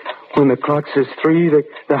 When the clock says 3,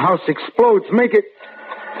 the house explodes. Make it...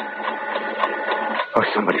 Oh,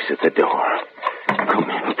 somebody's at the door. Come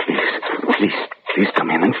in, please. Please come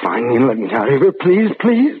in and find me and let me out of here. Please.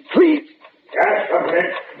 Gas company.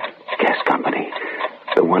 Gas company.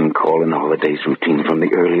 The one call in all the day's routine from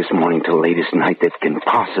the earliest morning till latest night that can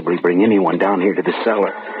possibly bring anyone down here to the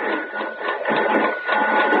cellar.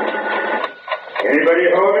 Anybody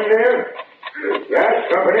home in there?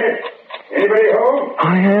 Gas company. Anybody home?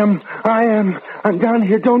 I am. I'm down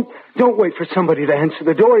here. Don't wait for somebody to answer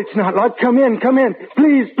the door. It's not locked. Come in.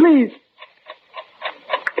 Please.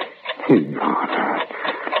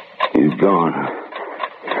 He's gone.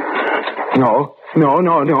 No.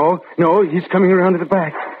 He's coming around to the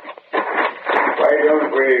back. Why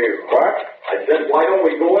don't we... What? I said, why don't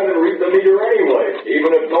we go in and read the meter anyway,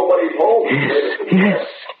 even if nobody's home? Yes.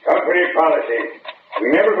 Company policy. We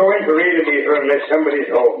never go in to read a meter unless somebody's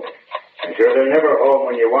home. I'm sure they're never home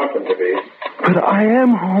when you want them to be. But I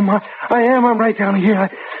am home. I am. I'm right down here.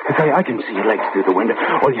 I can see your legs through the window.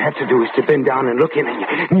 All you have to do is to bend down and look in,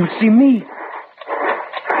 and you'll see me.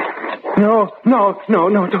 No,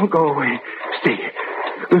 don't go away. Stay.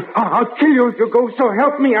 I'll kill you if you go, so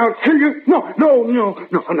help me. I'll kill you. No,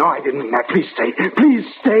 I didn't mean that. Please stay.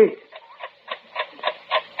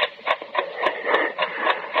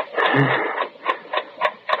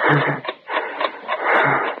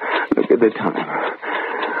 Look at the time.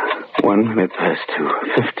 1 minute past 2.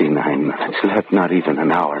 59 minutes left. Not even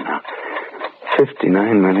an hour now.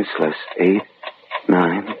 59 minutes less 8,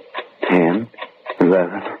 9, 10,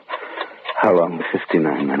 11. How long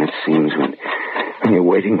 59 minutes seems when you're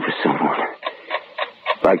waiting for someone.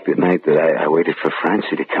 Like the night that I waited for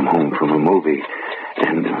Francie to come home from a movie,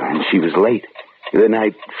 and she was late. The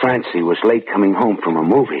night Francie was late coming home from a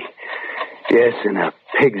movie. Yes, in a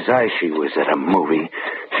pig's eye she was at a movie.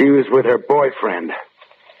 She was with her boyfriend.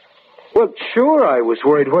 Well, sure, I was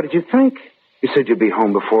worried. What did you think? You said you'd be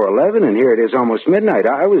home before 11, and here it is almost midnight.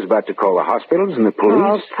 I was about to call the hospitals and the police.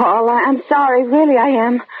 Oh, Paul, I'm sorry. Really, I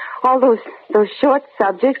am. All those short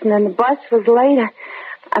subjects, and then the bus was late.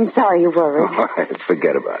 I'm sorry you worried. Oh,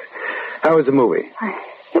 forget about it. How was the movie?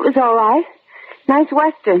 It was all right. Nice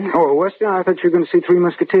Western. Oh, a Western? I thought you were going to see Three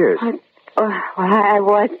Musketeers. I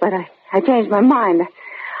was, but I changed my mind.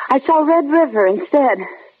 I saw Red River instead.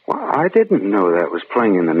 Well, I didn't know that was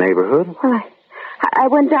playing in the neighborhood. Well, I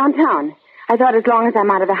went downtown. I thought as long as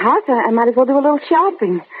I'm out of the house, I might as well do a little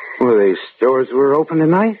shopping. Well, the stores were open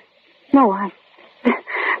tonight? No,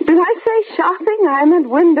 did I say shopping? I meant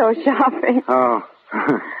window shopping. Oh.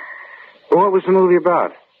 Well, what was the movie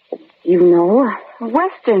about? You know, a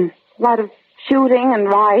Western. A lot of shooting and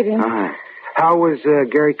riding. How was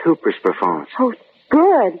Gary Cooper's performance? Oh,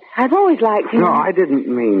 good. I've always liked him. No, I didn't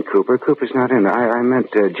mean Cooper. Cooper's not in it. I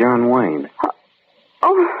meant John Wayne.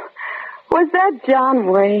 Oh, was that John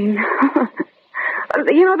Wayne?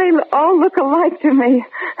 You know, they all look alike to me.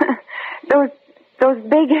 Those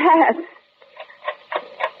big hats.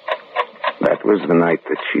 That was the night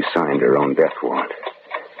that she signed her own death warrant.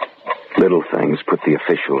 Little things put the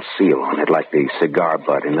official seal on it, like the cigar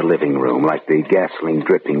butt in the living room, like the gasoline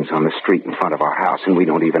drippings on the street in front of our house, and we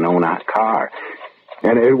don't even own a car.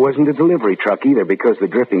 And it wasn't a delivery truck either, because the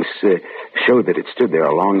drippings showed that it stood there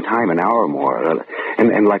a long time, an hour or more.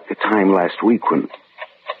 And like the time last week when...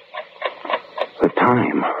 The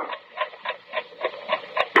time...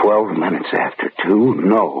 12 minutes after 2?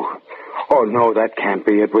 No. Oh, no, that can't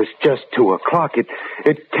be. It was just 2 o'clock. It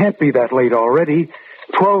can't be that late already.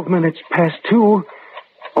 12 minutes past 2.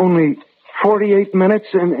 Only 48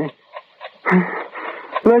 minutes and...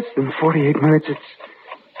 less than 48 minutes. It's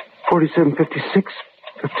 47, 56,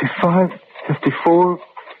 55, 54.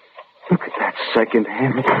 Look at that second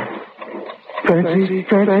hand. Francie.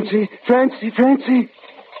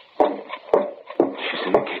 She's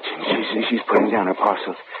in the kitchen. She's putting down her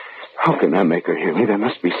parcels. How can I make her hear me? There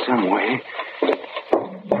must be some way.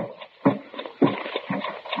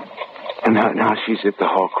 And now she's at the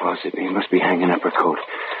hall closet, and he must be hanging up her coat.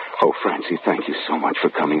 Oh, Francie, thank you so much for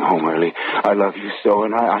coming home early. I love you so,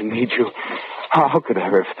 and I need you. How could I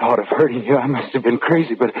ever have thought of hurting you? I must have been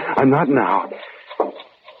crazy, but I'm not now.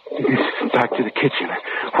 Back to the kitchen.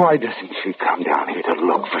 Why doesn't she come down here to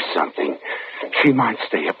look for something? She might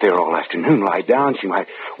stay up there all afternoon, lie down. She might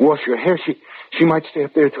wash her hair. She might stay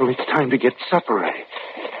up there till it's time to get supper ready.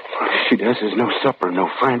 What she does is no supper, no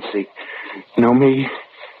Francie, no me.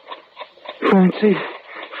 Francie,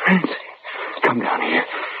 come down here.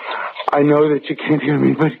 I know that you can't hear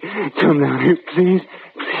me, but come down here, please.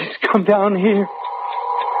 Please, come down here.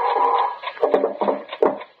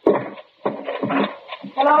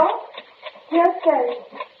 Hello? Yes, sir.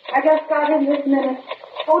 I just got in this minute.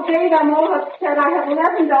 Oh, Dave, I'm all upset. I have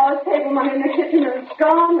 $11 table money in the kitchen and it's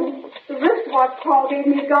gone. And the wristwatch Paul gave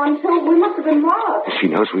me is gone, too. We must have been robbed. She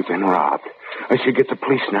knows we've been robbed. I should get the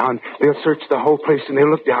police now, and they'll search the whole place, and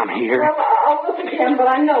they'll look down here. Well, I'll look again, but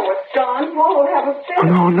I know it's gone. Paul will have a fit.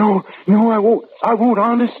 Oh, no, I won't. I won't,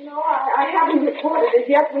 honest. No, I haven't reported it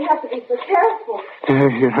yet. We have to be so careful.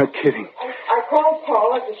 You're not kidding. I called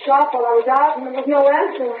Paul at the shop while I was out, and there was no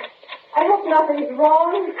answer. I hope nothing's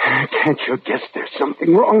wrong. Can't you guess there's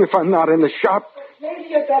something wrong if I'm not in the shop? Maybe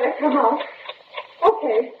you'd better come out.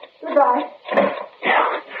 Okay, goodbye.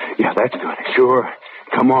 Yeah, that's good. Sure.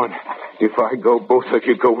 Come on. If I go, both of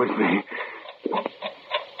you go with me.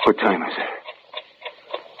 What time is it?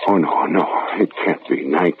 Oh, no. It can't be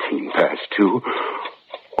 2:19.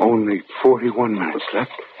 Only 41 minutes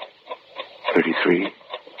left. 33,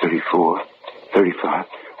 34, 35,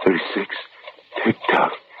 36.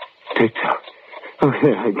 Tick-tock. Tick-tock. Oh,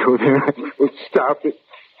 there I go there. Stop it.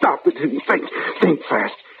 And think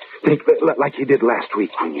fast. Think like you did last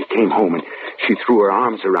week when you came home and she threw her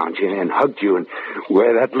arms around you and hugged you and,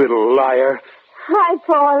 well, that little liar. Hi,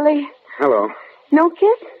 Paulie. Hello. No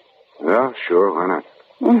kiss? Yeah, sure, why not?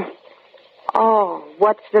 Oh,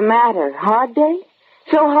 what's the matter? Hard day?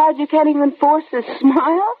 So hard you can't even force a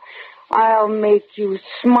smile? I'll make you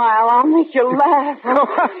smile. I'll make you laugh.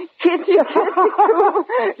 Kiss you.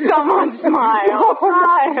 Come on, smile.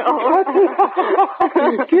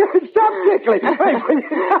 Stop tickling. Cut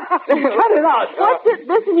it out. What's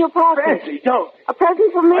this in your pocket? Francie, don't. A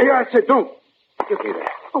present for me? I said don't. Give me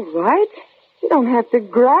that. All right. You don't have to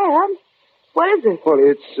grab. What is it? Well,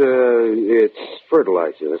 it's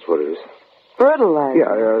fertilizer. That's what it is. Fertilizer?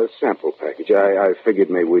 Yeah, a sample package. I figured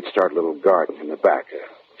maybe we'd start a little garden in the back. A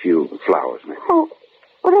few flowers, maybe. Oh,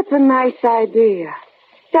 well, that's a nice idea.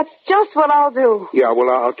 That's just what I'll do. Yeah, well,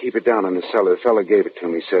 I'll keep it down in the cellar. The fella gave it to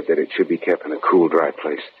me, said that it should be kept in a cool, dry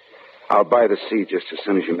place. I'll buy the seed just as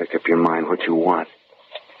soon as you make up your mind what you want.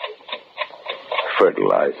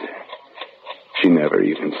 Fertilizer. She never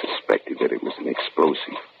even suspected that it was an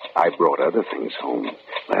explosive. I brought other things home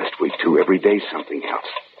last week, too. Every day something else.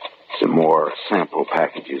 Some more sample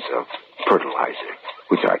packages of fertilizer,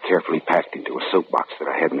 which I carefully packed into a soap box that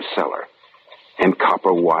I had in the cellar. And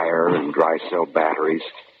copper wire and dry cell batteries.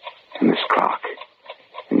 And this clock.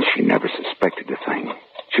 And she never suspected a thing.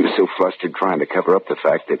 She was so flustered trying to cover up the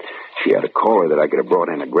fact that she had a caller that I could have brought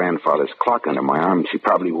in a grandfather's clock under my arm, and she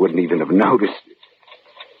probably wouldn't even have noticed.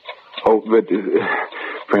 Oh, but,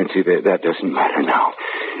 Francie, that doesn't matter now.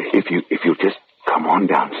 If you'll just come on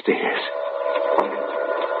downstairs.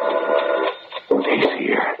 He's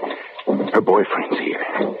here. Her boyfriend's here.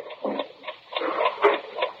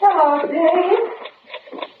 Hello, Dave.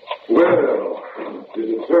 Well, did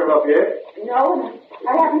it turn up yet? No,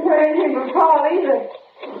 I haven't heard anything from Paul either.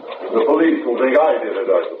 The police will think I did it,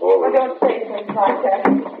 I suppose. Well, don't say things like that.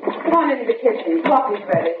 Come on into the kitchen. Coffee's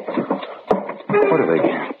ready. What are they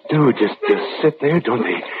going to do? Just sit there? Don't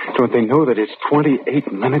they know that it's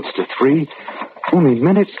 28 minutes to 3? Only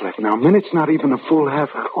minutes left now. Minutes not even a full half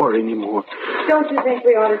hour anymore. Don't you think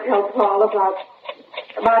we ought to tell Paul about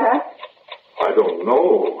us? I don't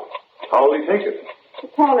know. How'll he take it?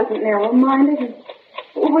 Paul isn't narrow-minded.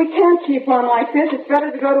 We can't keep on like this. It's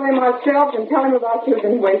better to go to him ourselves and tell him about you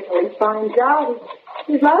than wait till he finds out.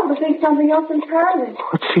 He's liable to think something else entirely.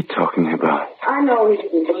 What's he talking about? I know he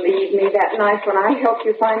didn't believe me that night when I helped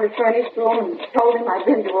you find the furnished room and told him I'd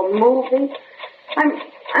been to a movie.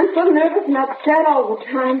 I'm so nervous and upset all the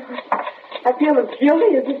time. I feel as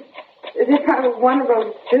guilty as if I was one of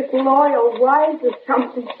those disloyal wives or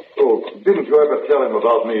something. Oh, didn't you ever tell him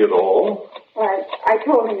about me at all? I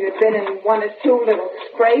told him you'd been in one or two little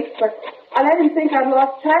scrapes, but I let him think I'd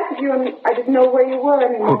lost track of you and I didn't know where you were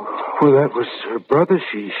anymore. Oh, well, that was her brother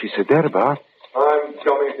she said that about. I'm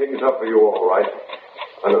chumming things up for you, all right.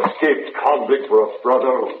 An escaped convict for a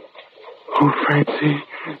brother. Oh,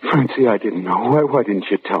 Francie, I didn't know. Why didn't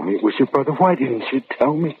you tell me it was your brother? Why didn't you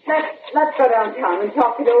tell me? Let's go downtown and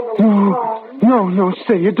talk it over with Paul. No,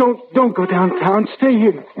 stay here. Don't go downtown. Stay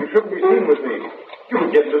here. You shouldn't be seen with me. You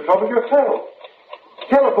can get into trouble yourself.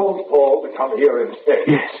 Telephone Paul to come here instead.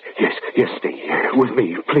 Yes, stay here with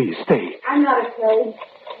me. Please, stay. I'm not afraid.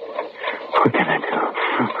 What can I do?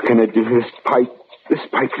 What can I do? This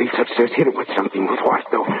pipe leads upstairs. Hit it with something. With what,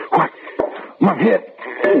 though? What? My head.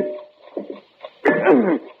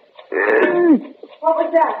 What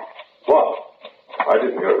was that? What? I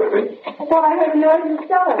didn't hear anything. I thought I heard a noise in the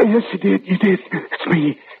cellar. Yes, you did. It's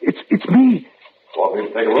me. It's me. Want me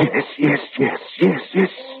to take a look? Yes.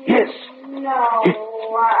 No,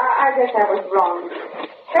 I guess I was wrong.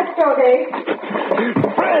 Let's go, Dave.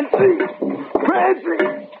 Francie!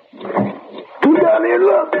 Come down here,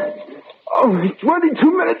 look. Only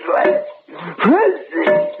 22 minutes left.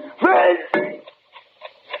 Francie!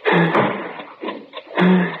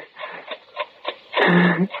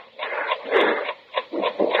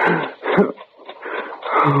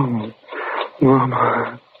 Oh,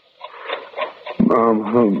 Mama.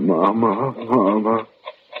 Mama.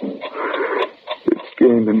 It's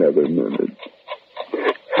gained another minute.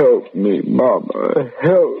 Help me, Mama.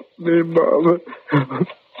 Help me, Mama.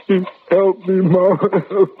 Help me, Mama.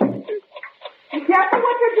 Be careful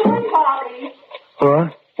what you're doing, Bobby. What?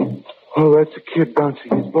 Oh, that's a kid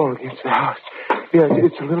bouncing his ball against the house. Yes,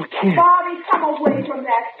 it's a little kid. Bobby, come away from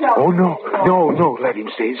that cell. Oh, no, let him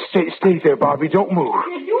stay there, Bobby. Don't move.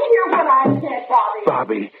 Did you hear what I said, Bobby?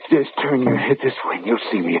 Bobby, just turn your head this way and you'll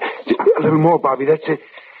see me. A little more, Bobby, that's it.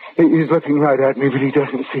 He's looking right at me, but he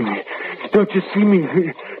doesn't see me. Don't you see me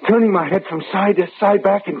turning my head from side to side,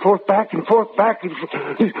 back and forth, back. He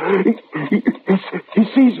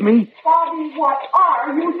sees me. Bobby, what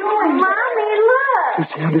are you doing? Mommy, look.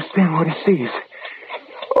 Does he understand what he sees?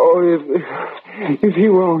 Oh, if he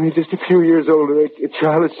were only just a few years older, a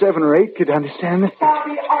child of 7 or 8 could understand it.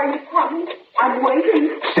 Bobby, are you coming? I'm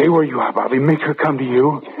waiting. Stay where you are, Bobby. Make her come to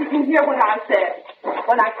you. Did you hear what I said?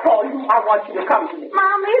 When I call you, I want you to come to me.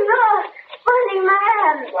 Mommy, look. Funny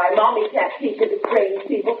man. Why, Mommy can't speak to the strange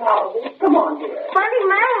people's houses. Come on, dear. Funny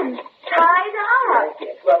man. Tied up.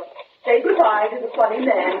 Yes, well, say goodbye to the funny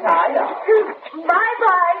man tied up.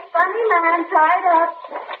 Bye-bye, funny man tied up.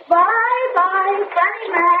 Bye-bye, funny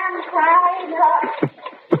man tied up.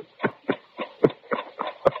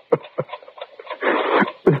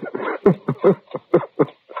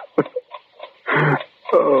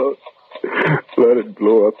 Oh, let it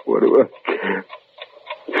blow up. What do I care?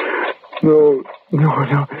 No.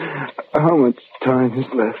 How much time is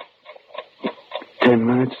left? 10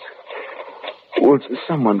 minutes? Well,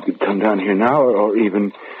 someone could come down here now, or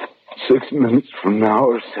even 6 minutes from now,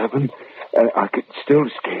 or 7, and I could still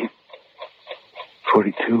escape.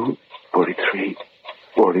 42, 43,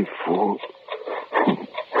 44.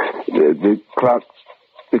 The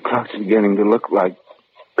clock's beginning to look like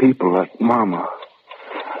people, like Mama.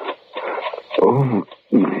 Oh,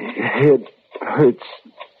 my head hurts.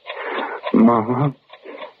 Mama,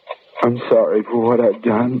 I'm sorry for what I've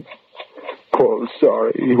done. Paul's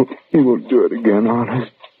sorry. He won't do it again,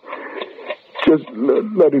 honest. Just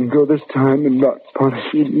let him go this time and not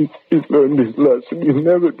punish him. He's learned his lesson. He'll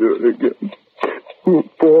never do it again. Poor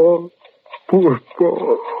Paul. Poor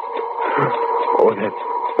Paul. Oh,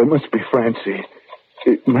 that must be Francie.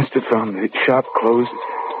 It must have found the shop closed,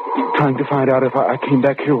 trying to find out if I came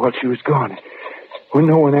back here while she was gone. When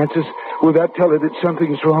no one answers, will that tell her that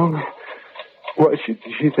something's wrong? Why should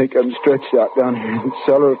she think I'm stretched out down here in the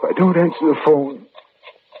cellar if I don't answer the phone?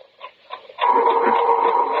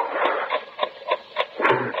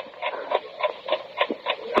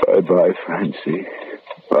 Bye-bye, Francie.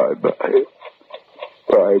 Bye-bye.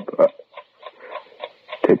 Bye-bye.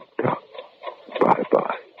 Tick-tock.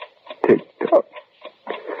 Bye-bye. Tick-tock.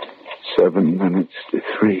 7 minutes to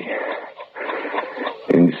 3.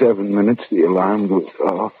 In 7 minutes, the alarm goes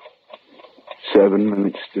off. 7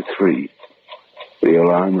 minutes to 3. The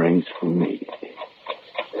alarm rings for me.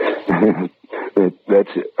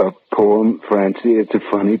 That's a poem, Francie. It's a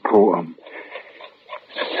funny poem.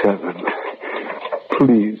 7.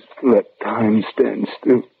 Please let time stand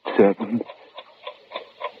still. 7.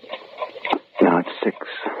 Now it's 6.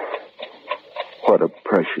 What a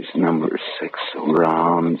precious number, 6. So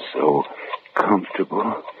round, so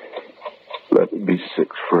comfortable. Let it be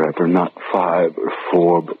 6 forever, not 5 or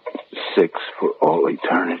 4, but 6 for all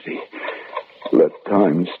eternity. Let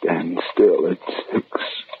time stand still at 6.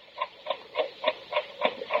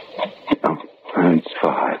 No, it's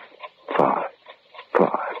 5. 5. 5.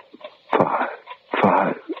 5. 5.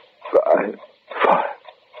 5.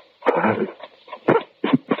 5.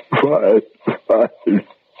 5. 5.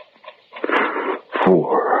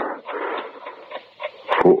 4.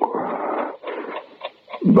 4.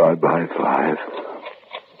 Bye-bye, 5.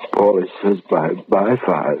 Paulie says bye-bye,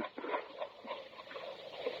 5.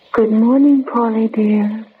 Good morning, Paulie,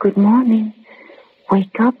 dear. Good morning.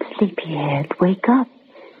 Wake up, sleepyhead. Wake up.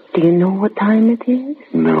 Do you know what time it is?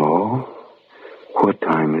 No. What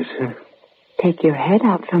time is it? Take your head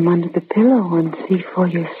out from under the pillow and see for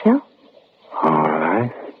yourself. All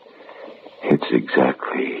right. It's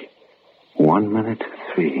exactly 1 minute to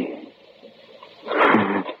 3.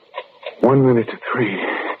 1 minute to 3.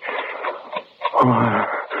 Oh,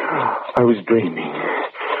 I was dreaming.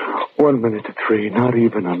 1 minute to 3, not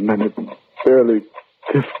even a minute. Barely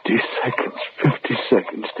 50 seconds. 50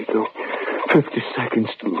 seconds to go. 50 seconds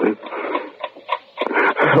to live.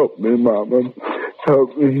 Help me, Mama.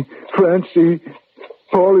 Help me. Francie,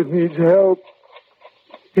 Paulie needs help.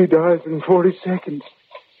 He dies in 40 seconds.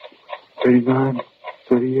 39,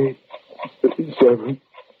 38, 37.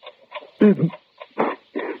 He's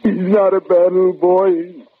not a bad little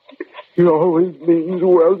boy. He always means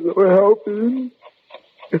well, so help him.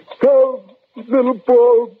 Help, little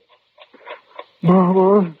Paul.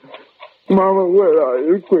 Mama, where are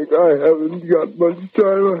you? Quick, I haven't got much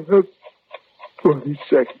time. I have 20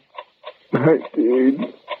 seconds.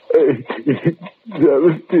 19, 18,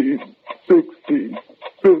 17, 16,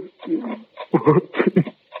 15,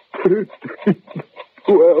 14, 13,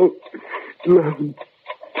 12, 11,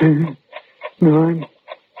 10, 9,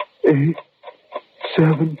 8,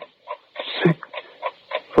 7, 6,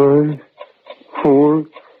 5, 4,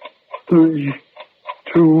 3,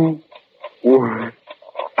 2, 1.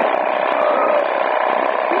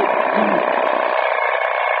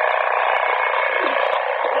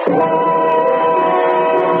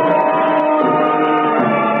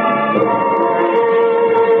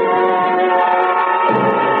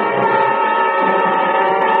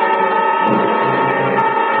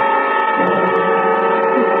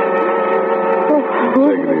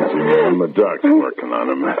 The doc's working on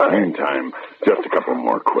him. Meantime, just a couple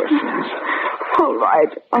more questions. All right,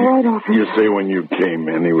 officer. You say when you came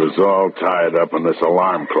in, he was all tied up and this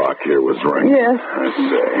alarm clock here was ringing. Yes. I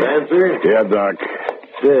say. Nancy? Yeah, Doc.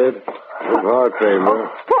 Sid, with heart failure.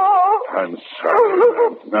 I'm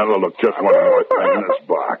sorry. Now, look, just one more thing in this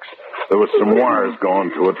box. There was some wires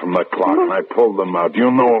going to it from the clock, and I pulled them out. Do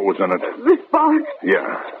you know what was in it? This box?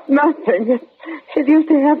 Yeah. Nothing. It used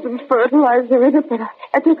to have some fertilizer in it, but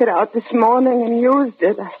I took it out this morning and used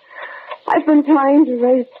it. I've been trying to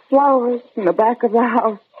raise flowers in the back of the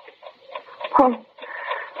house.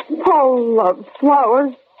 Paul loves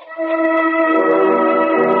flowers.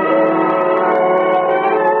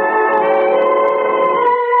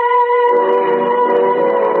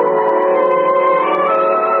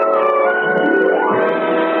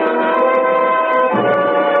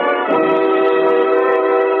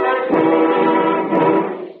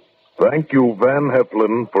 Thank you, Van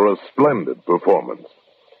Heflin, for a splendid performance.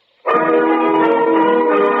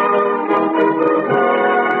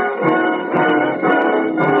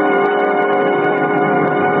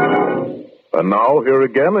 And now, here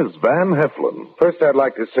again is Van Heflin. First, I'd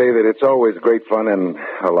like to say that it's always great fun and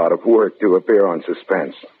a lot of work to appear on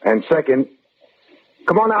Suspense. And second,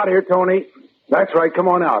 come on out here, Tony. That's right, come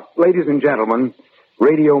on out. Ladies and gentlemen,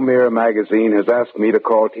 Radio Mirror magazine has asked me to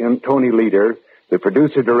call Tony Leader, the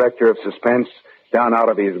producer-director of Suspense, down out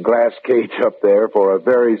of his glass cage up there for a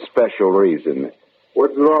very special reason.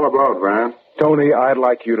 What's it all about, Van? Tony, I'd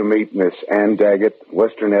like you to meet Miss Ann Daggett,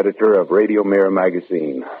 Western editor of Radio Mirror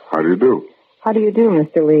magazine. How do you do? How do you do,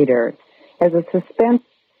 Mr. Leader? As a Suspense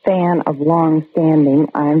fan of long standing,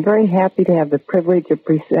 I am very happy to have the privilege of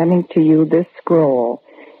presenting to you this scroll.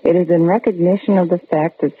 It is in recognition of the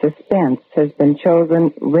fact that Suspense has been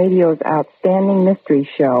chosen radio's outstanding mystery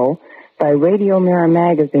show by Radio Mirror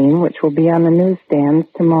magazine, which will be on the newsstands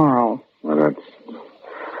tomorrow. Well,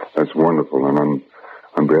 that's wonderful. And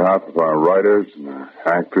on behalf of our writers and our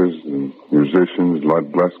actors and musicians,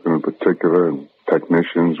 Lud Gluskin in particular, and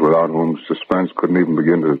technicians without whom Suspense couldn't even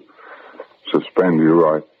begin to suspend you,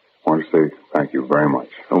 I want to say thank you very much.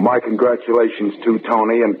 Well, my congratulations to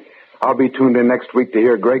Tony, and I'll be tuned in next week to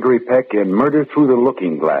hear Gregory Peck in Murder Through the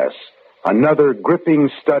Looking Glass, another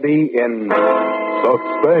gripping study in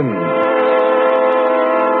Suspense.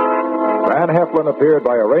 Van Heflin appeared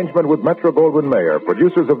by arrangement with Metro-Goldwyn-Mayer,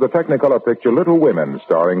 producers of the Technicolor picture Little Women,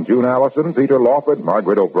 starring June Allison, Peter Lawford,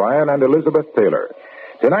 Margaret O'Brien, and Elizabeth Taylor.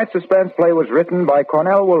 Tonight's suspense play was written by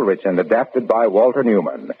Cornell Woolrich and adapted by Walter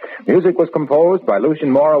Newman. Music was composed by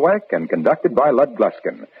Lucien Morawek and conducted by Lud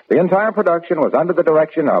Gluskin. The entire production was under the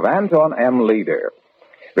direction of Anton M. Leader.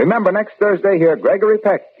 Remember, next Thursday, hear Gregory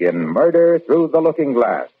Peck in Murder Through the Looking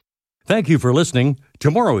Glass. Thank you for listening.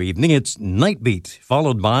 Tomorrow evening, it's Night Beat,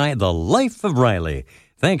 followed by The Life of Riley.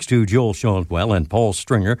 Thanks to Joel Schoentwell and Paul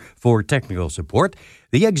Stringer for technical support.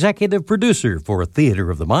 The executive producer for Theater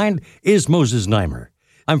of the Mind is Moses Neimer.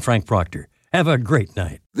 I'm Frank Proctor. Have a great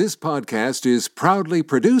night. This podcast is proudly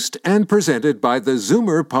produced and presented by the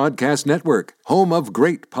Zoomer Podcast Network, home of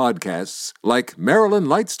great podcasts like Marilyn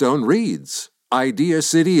Lightstone Reads, Idea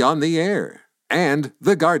City on the Air, and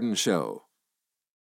The Garden Show.